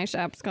what my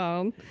shop's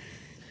called.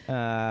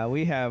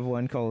 We have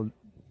one called.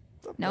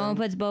 No one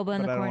puts boba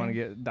in But the I don't want to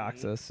corner. get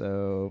dox us,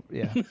 so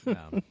yeah.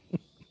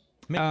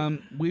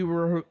 We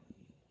were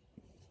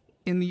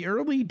in the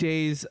early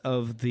days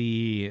of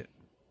the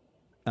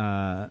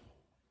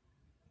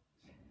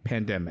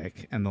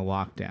pandemic and the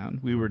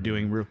lockdown. We were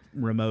doing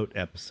remote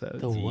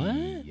episodes, The what?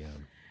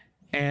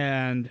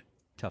 and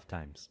Tough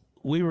times.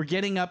 we were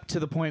getting up to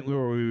the point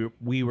where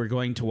we were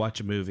going to watch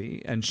a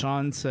movie, and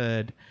Sean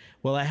said,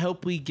 "Well, I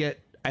hope we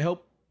get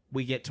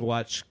to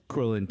watch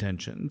Cruel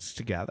Intentions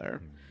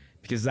together,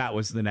 because that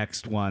was the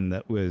next one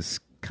that was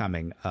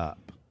coming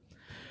up."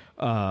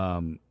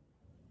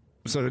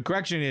 So the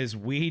correction is,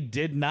 we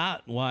did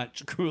not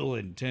watch Cruel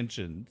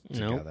Intentions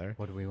Nope. together.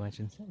 What do we watch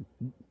instead?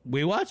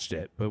 We watched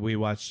it, but we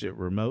watched it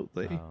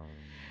remotely.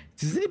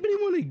 Does anybody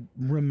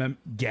want to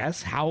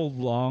guess how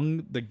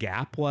long the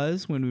gap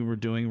was when we were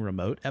doing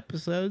remote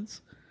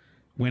episodes?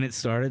 When it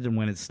started and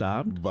when it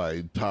stopped?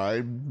 By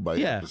time, by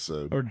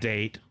episode. Or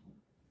date.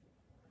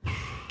 Do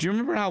you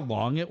remember how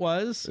long it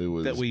was, It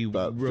was that we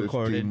about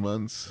recorded? 15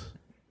 months.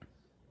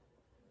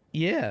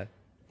 Yeah.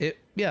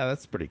 Yeah,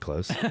 that's pretty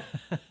close.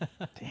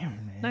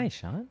 Damn, man. Nice,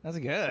 Sean. That's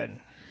good.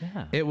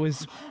 Yeah. It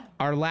was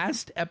our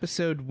last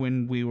episode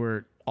when we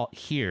were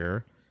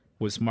here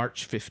was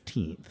March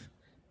 15th.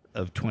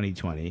 of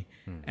 2020,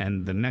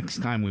 and the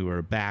next time we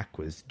were back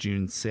was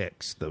June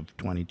 6th of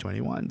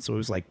 2021. So it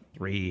was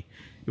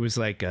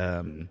like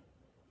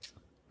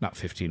not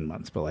 15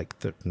 months, but like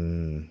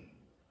 15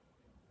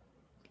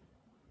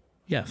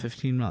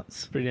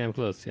 months. Pretty damn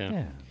close.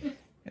 Yeah.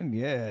 I'm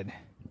good.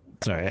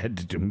 Sorry, I had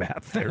to do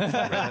math there.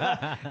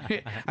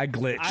 I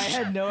glitched. I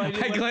had no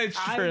idea. I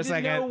glitched for a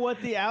second. I didn't know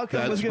what the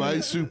outcome was That's going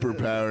my to be.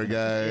 superpower,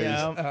 guys.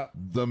 Yeah.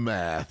 The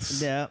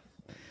maths. Yeah.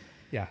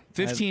 Yeah,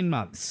 15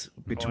 months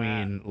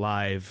between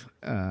live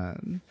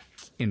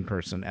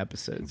in-person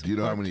episodes. Do you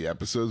know how many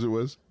episodes it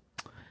was?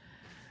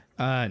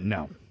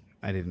 No,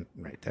 I didn't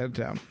write that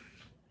down.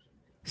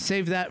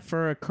 Save that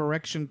for a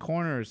correction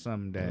corner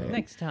someday.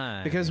 Next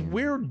time. Because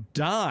we're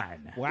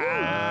done.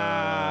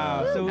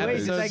 Wow. So wait, did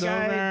Episode's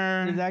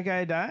over. that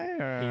guy die?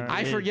 Or?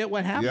 I forget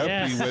what happened. Yep,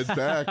 Yes. he went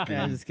back. I'm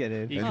And, just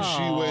kidding. and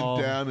she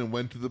went down and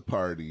went to the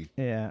party.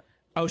 Yeah.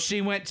 Oh, she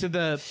went to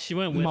the She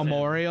went with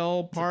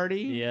memorial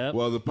party? Yep.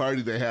 Well, the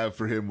party they have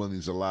for him when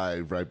he's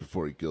alive, right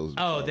before he kills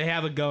himself. Oh, they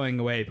have a going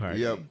away party.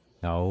 Yep.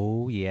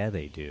 Oh, yeah,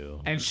 they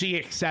do. And she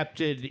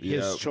accepted his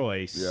Yep.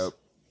 choice. Yep.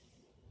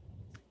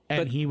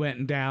 And he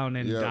went down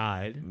and Yep.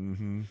 died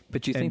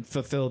But you and think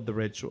fulfilled the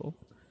ritual.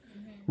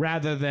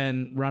 Rather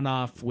than run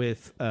off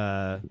with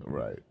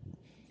Right.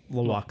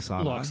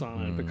 Loxana.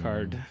 Loxana and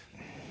Picard.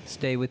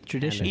 stay with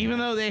tradition? Even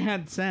though they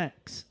had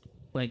sex.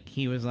 Like,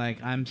 he was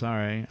like, I'm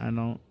sorry, I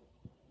don't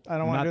I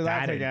don't want not to do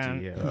that into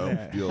again. you. I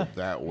don't feel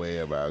that way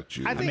about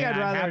you. I think I'd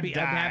rather I'm die.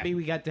 happy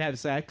we got to have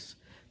sex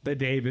the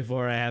day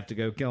before I have to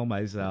go kill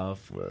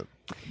myself. But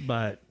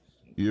But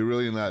you're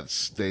really not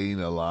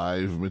staying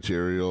alive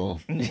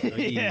material.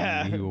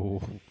 Yeah. You're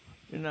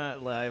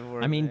not live.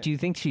 I mean, do you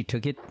think she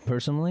took it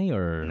personally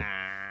or? Nah.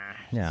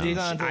 Yeah. did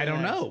on she, to I the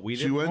don't next. know. We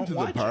She didn't went to the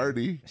watch it.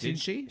 party. Did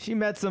she? She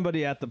met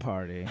somebody at the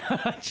party.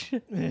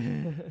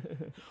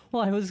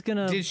 Well, I was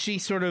gonna. Did she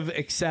sort of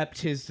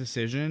accept his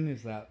decision?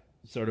 Is that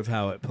sort of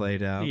how it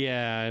played out?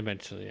 Yeah,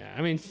 eventually. Yeah.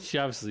 I mean, she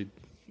obviously.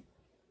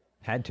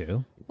 Had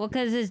to. Well,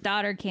 because his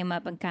daughter came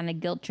up and kind of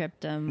guilt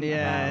tripped him.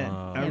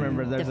 Yeah, I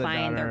remember there's a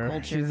defying their daughter.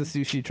 culture. She's a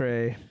sushi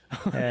tray.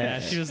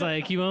 Yeah, she was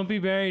like, "You won't be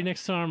buried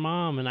next to our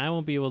mom, and I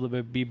won't be able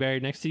to be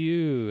buried next to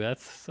you. That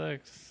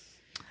sucks."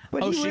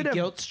 But Oh, he she would've-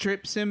 guilt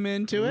trips him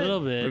into A it? little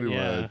bit. Pretty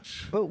Yeah.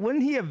 much. But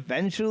wouldn't he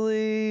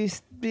eventually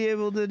be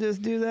able to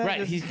just do that? Right,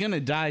 Just- he's going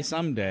to die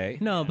someday.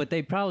 No, but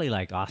they probably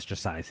like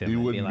ostracize him. He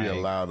and wouldn't be like,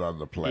 allowed on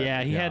the planet.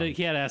 Yeah, he had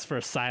to ask for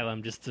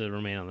asylum just to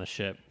remain on the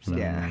ship. So.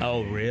 yeah.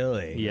 Oh,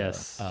 really?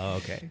 Yes. Oh,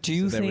 okay. Do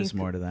you So think there was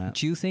more to that?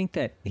 Do you think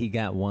that he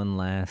got one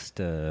last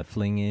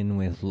fling in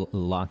with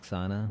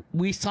Loxana?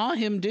 We saw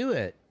him do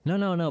it.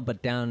 No.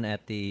 But down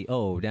at the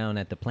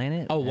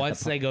planet. Oh, At once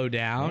the they go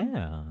down?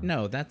 Yeah.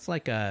 No, that's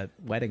like a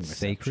wedding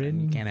reception.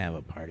 Sacred? You can't have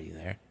a party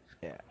there.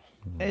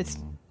 It's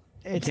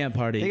Can't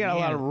party. They got a You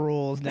lot of can't-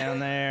 rules down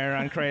there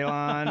on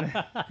Kraylon.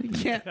 You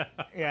can't.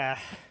 Yeah.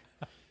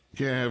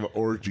 Can't have an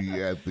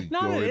orgy at the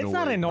No, going it's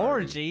not away an party.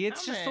 orgy.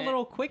 It's just a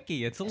little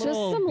quickie. It's a Just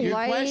little. some Your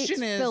light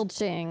question is-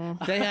 filching.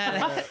 They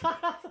had.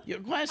 Your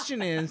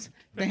question is,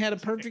 they had a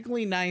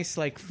perfectly nice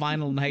like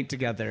final night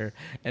together,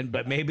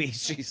 but maybe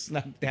she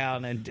snuck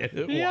down and did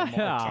it one more Yeah.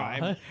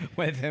 time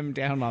with him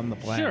down on the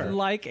planet. Sure.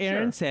 Like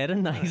Aaron said, a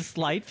nice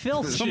light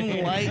filch. Some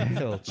light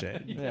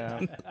filching. Yeah.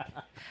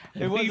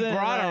 We wasn't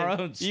brought our like-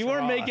 own. You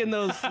weren't straw. making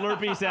those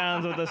slurpy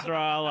sounds with the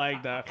straw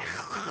like the.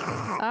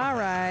 All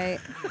right.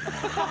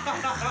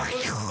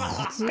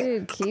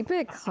 Dude, keep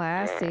it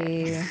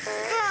classy.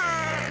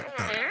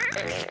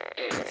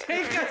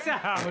 Take us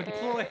out,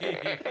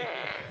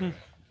 please.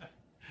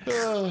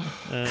 Oh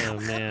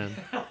man.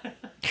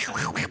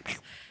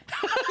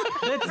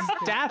 It's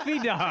Daffy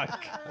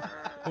Duck.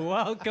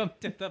 Welcome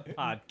to the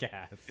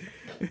podcast.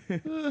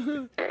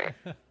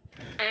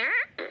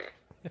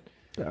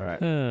 All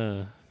right.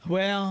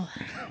 Well,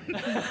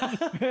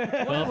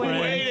 Well,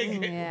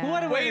 friends, Yeah.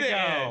 What a way to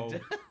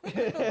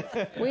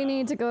go. We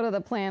need to go to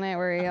the planet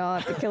where you all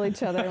have to kill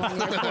each other when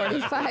you're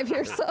 45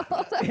 years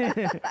old.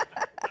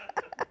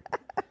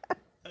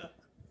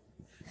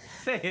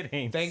 Say it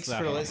ain't thanks so.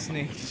 for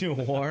listening to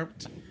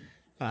Warped.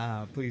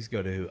 Please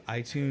go to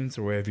iTunes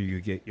or wherever you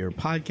get your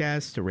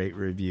podcasts to rate,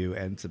 review,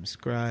 and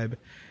subscribe.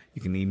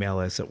 You can email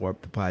us at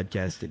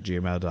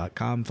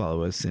warpedthepodcast@gmail.com.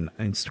 Follow us on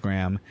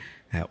Instagram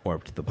at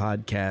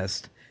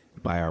warpedthepodcast.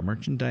 Buy our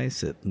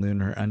merchandise at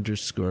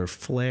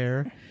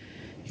lunar_flare.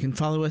 You can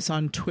follow us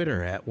on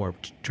Twitter at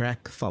Warped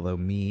Trek. Follow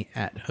me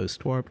at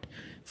Host Warped.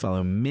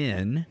 Follow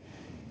Min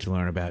to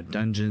learn about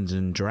Dungeons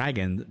and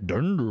Dragons.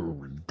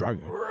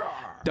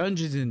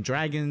 Dungeons and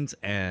Dragons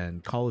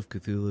and Call of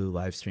Cthulhu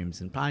live streams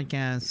and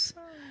podcasts.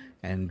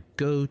 And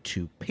go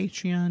to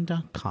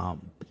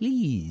patreon.com.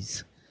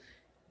 Please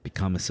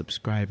become a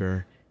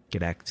subscriber.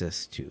 Get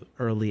access to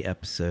early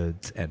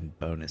episodes and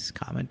bonus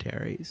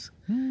commentaries.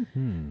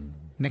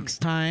 Next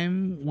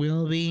time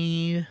will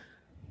be,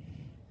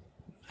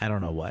 I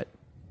don't know what,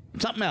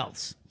 something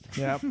else.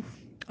 Yep.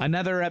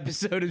 Another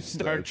episode of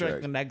Star Star Trek: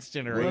 Trek. The Next What do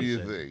Generation.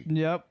 you think?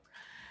 Yep.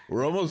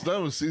 We're almost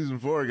done with season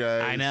 4,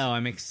 guys. I know.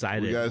 I'm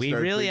excited. We gotta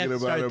start really have thinking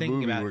to start about a thinking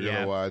movie about we're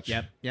gonna watch.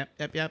 Yep.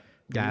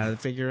 Gotta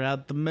figure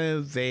out the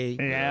movie.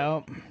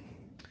 Yeah.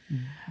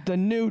 The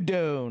new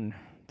Dune.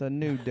 The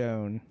new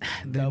Dune.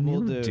 Double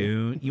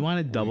Dune. You want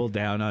to double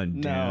down on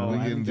Dune? No. We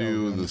I'm can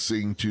do going. the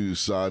Sing 2,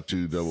 Saw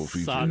 2 double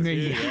feature. Saw 2.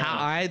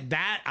 Yeah,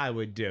 that I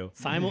would do.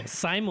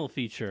 Simul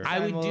feature. I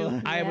would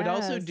do. I would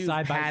also Yes. do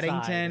Side by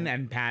Paddington side.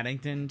 and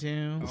Paddington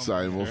too.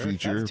 Simul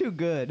feature. That's too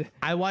good.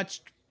 I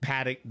watched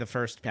the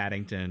first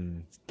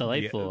Paddington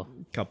Delightful.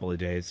 a couple of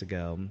days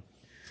ago.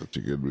 Such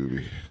a good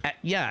movie.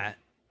 Yeah,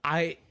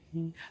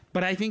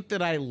 but I think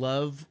that I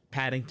love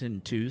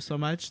Paddington 2 so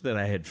much that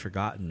I had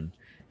forgotten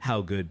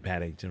how good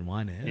Paddington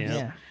 1 is.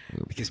 Yeah.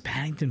 Because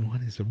Paddington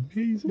 1 is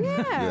amazing.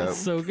 Yeah.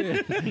 So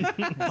good.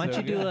 Why don't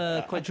you do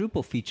a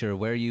quadruple feature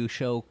where you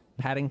show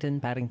Paddington,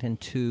 Paddington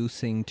 2,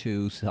 Sing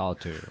 2, Saw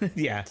 2?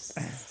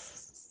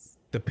 Yes.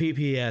 The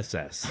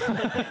PPSS.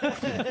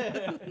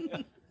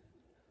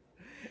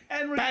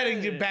 And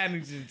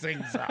Paddington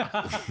sings up.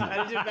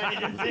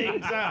 Paddington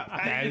sings up.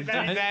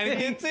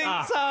 Paddington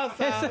sings up.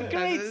 It's a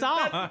great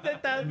song.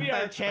 That would be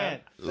our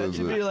chant. That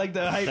should be like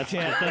the hype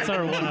chant. That's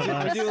our one of We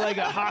us. do like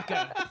a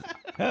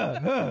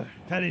haka.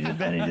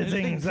 Paddington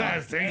sings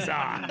up. Sings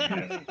up.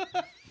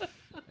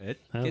 It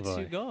Oh, gets boy.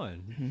 you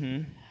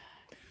going.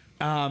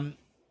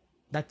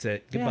 That's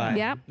it. Goodbye.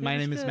 Yep. My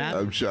name is Matt.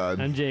 I'm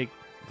Sean. I'm Jake.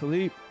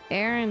 Philippe.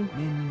 Aaron.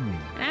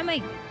 And I'm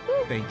like,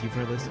 Thank you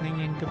for listening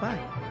and goodbye.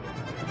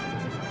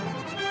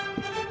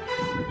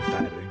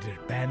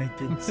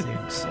 Paddington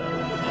sings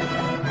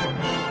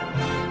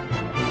up.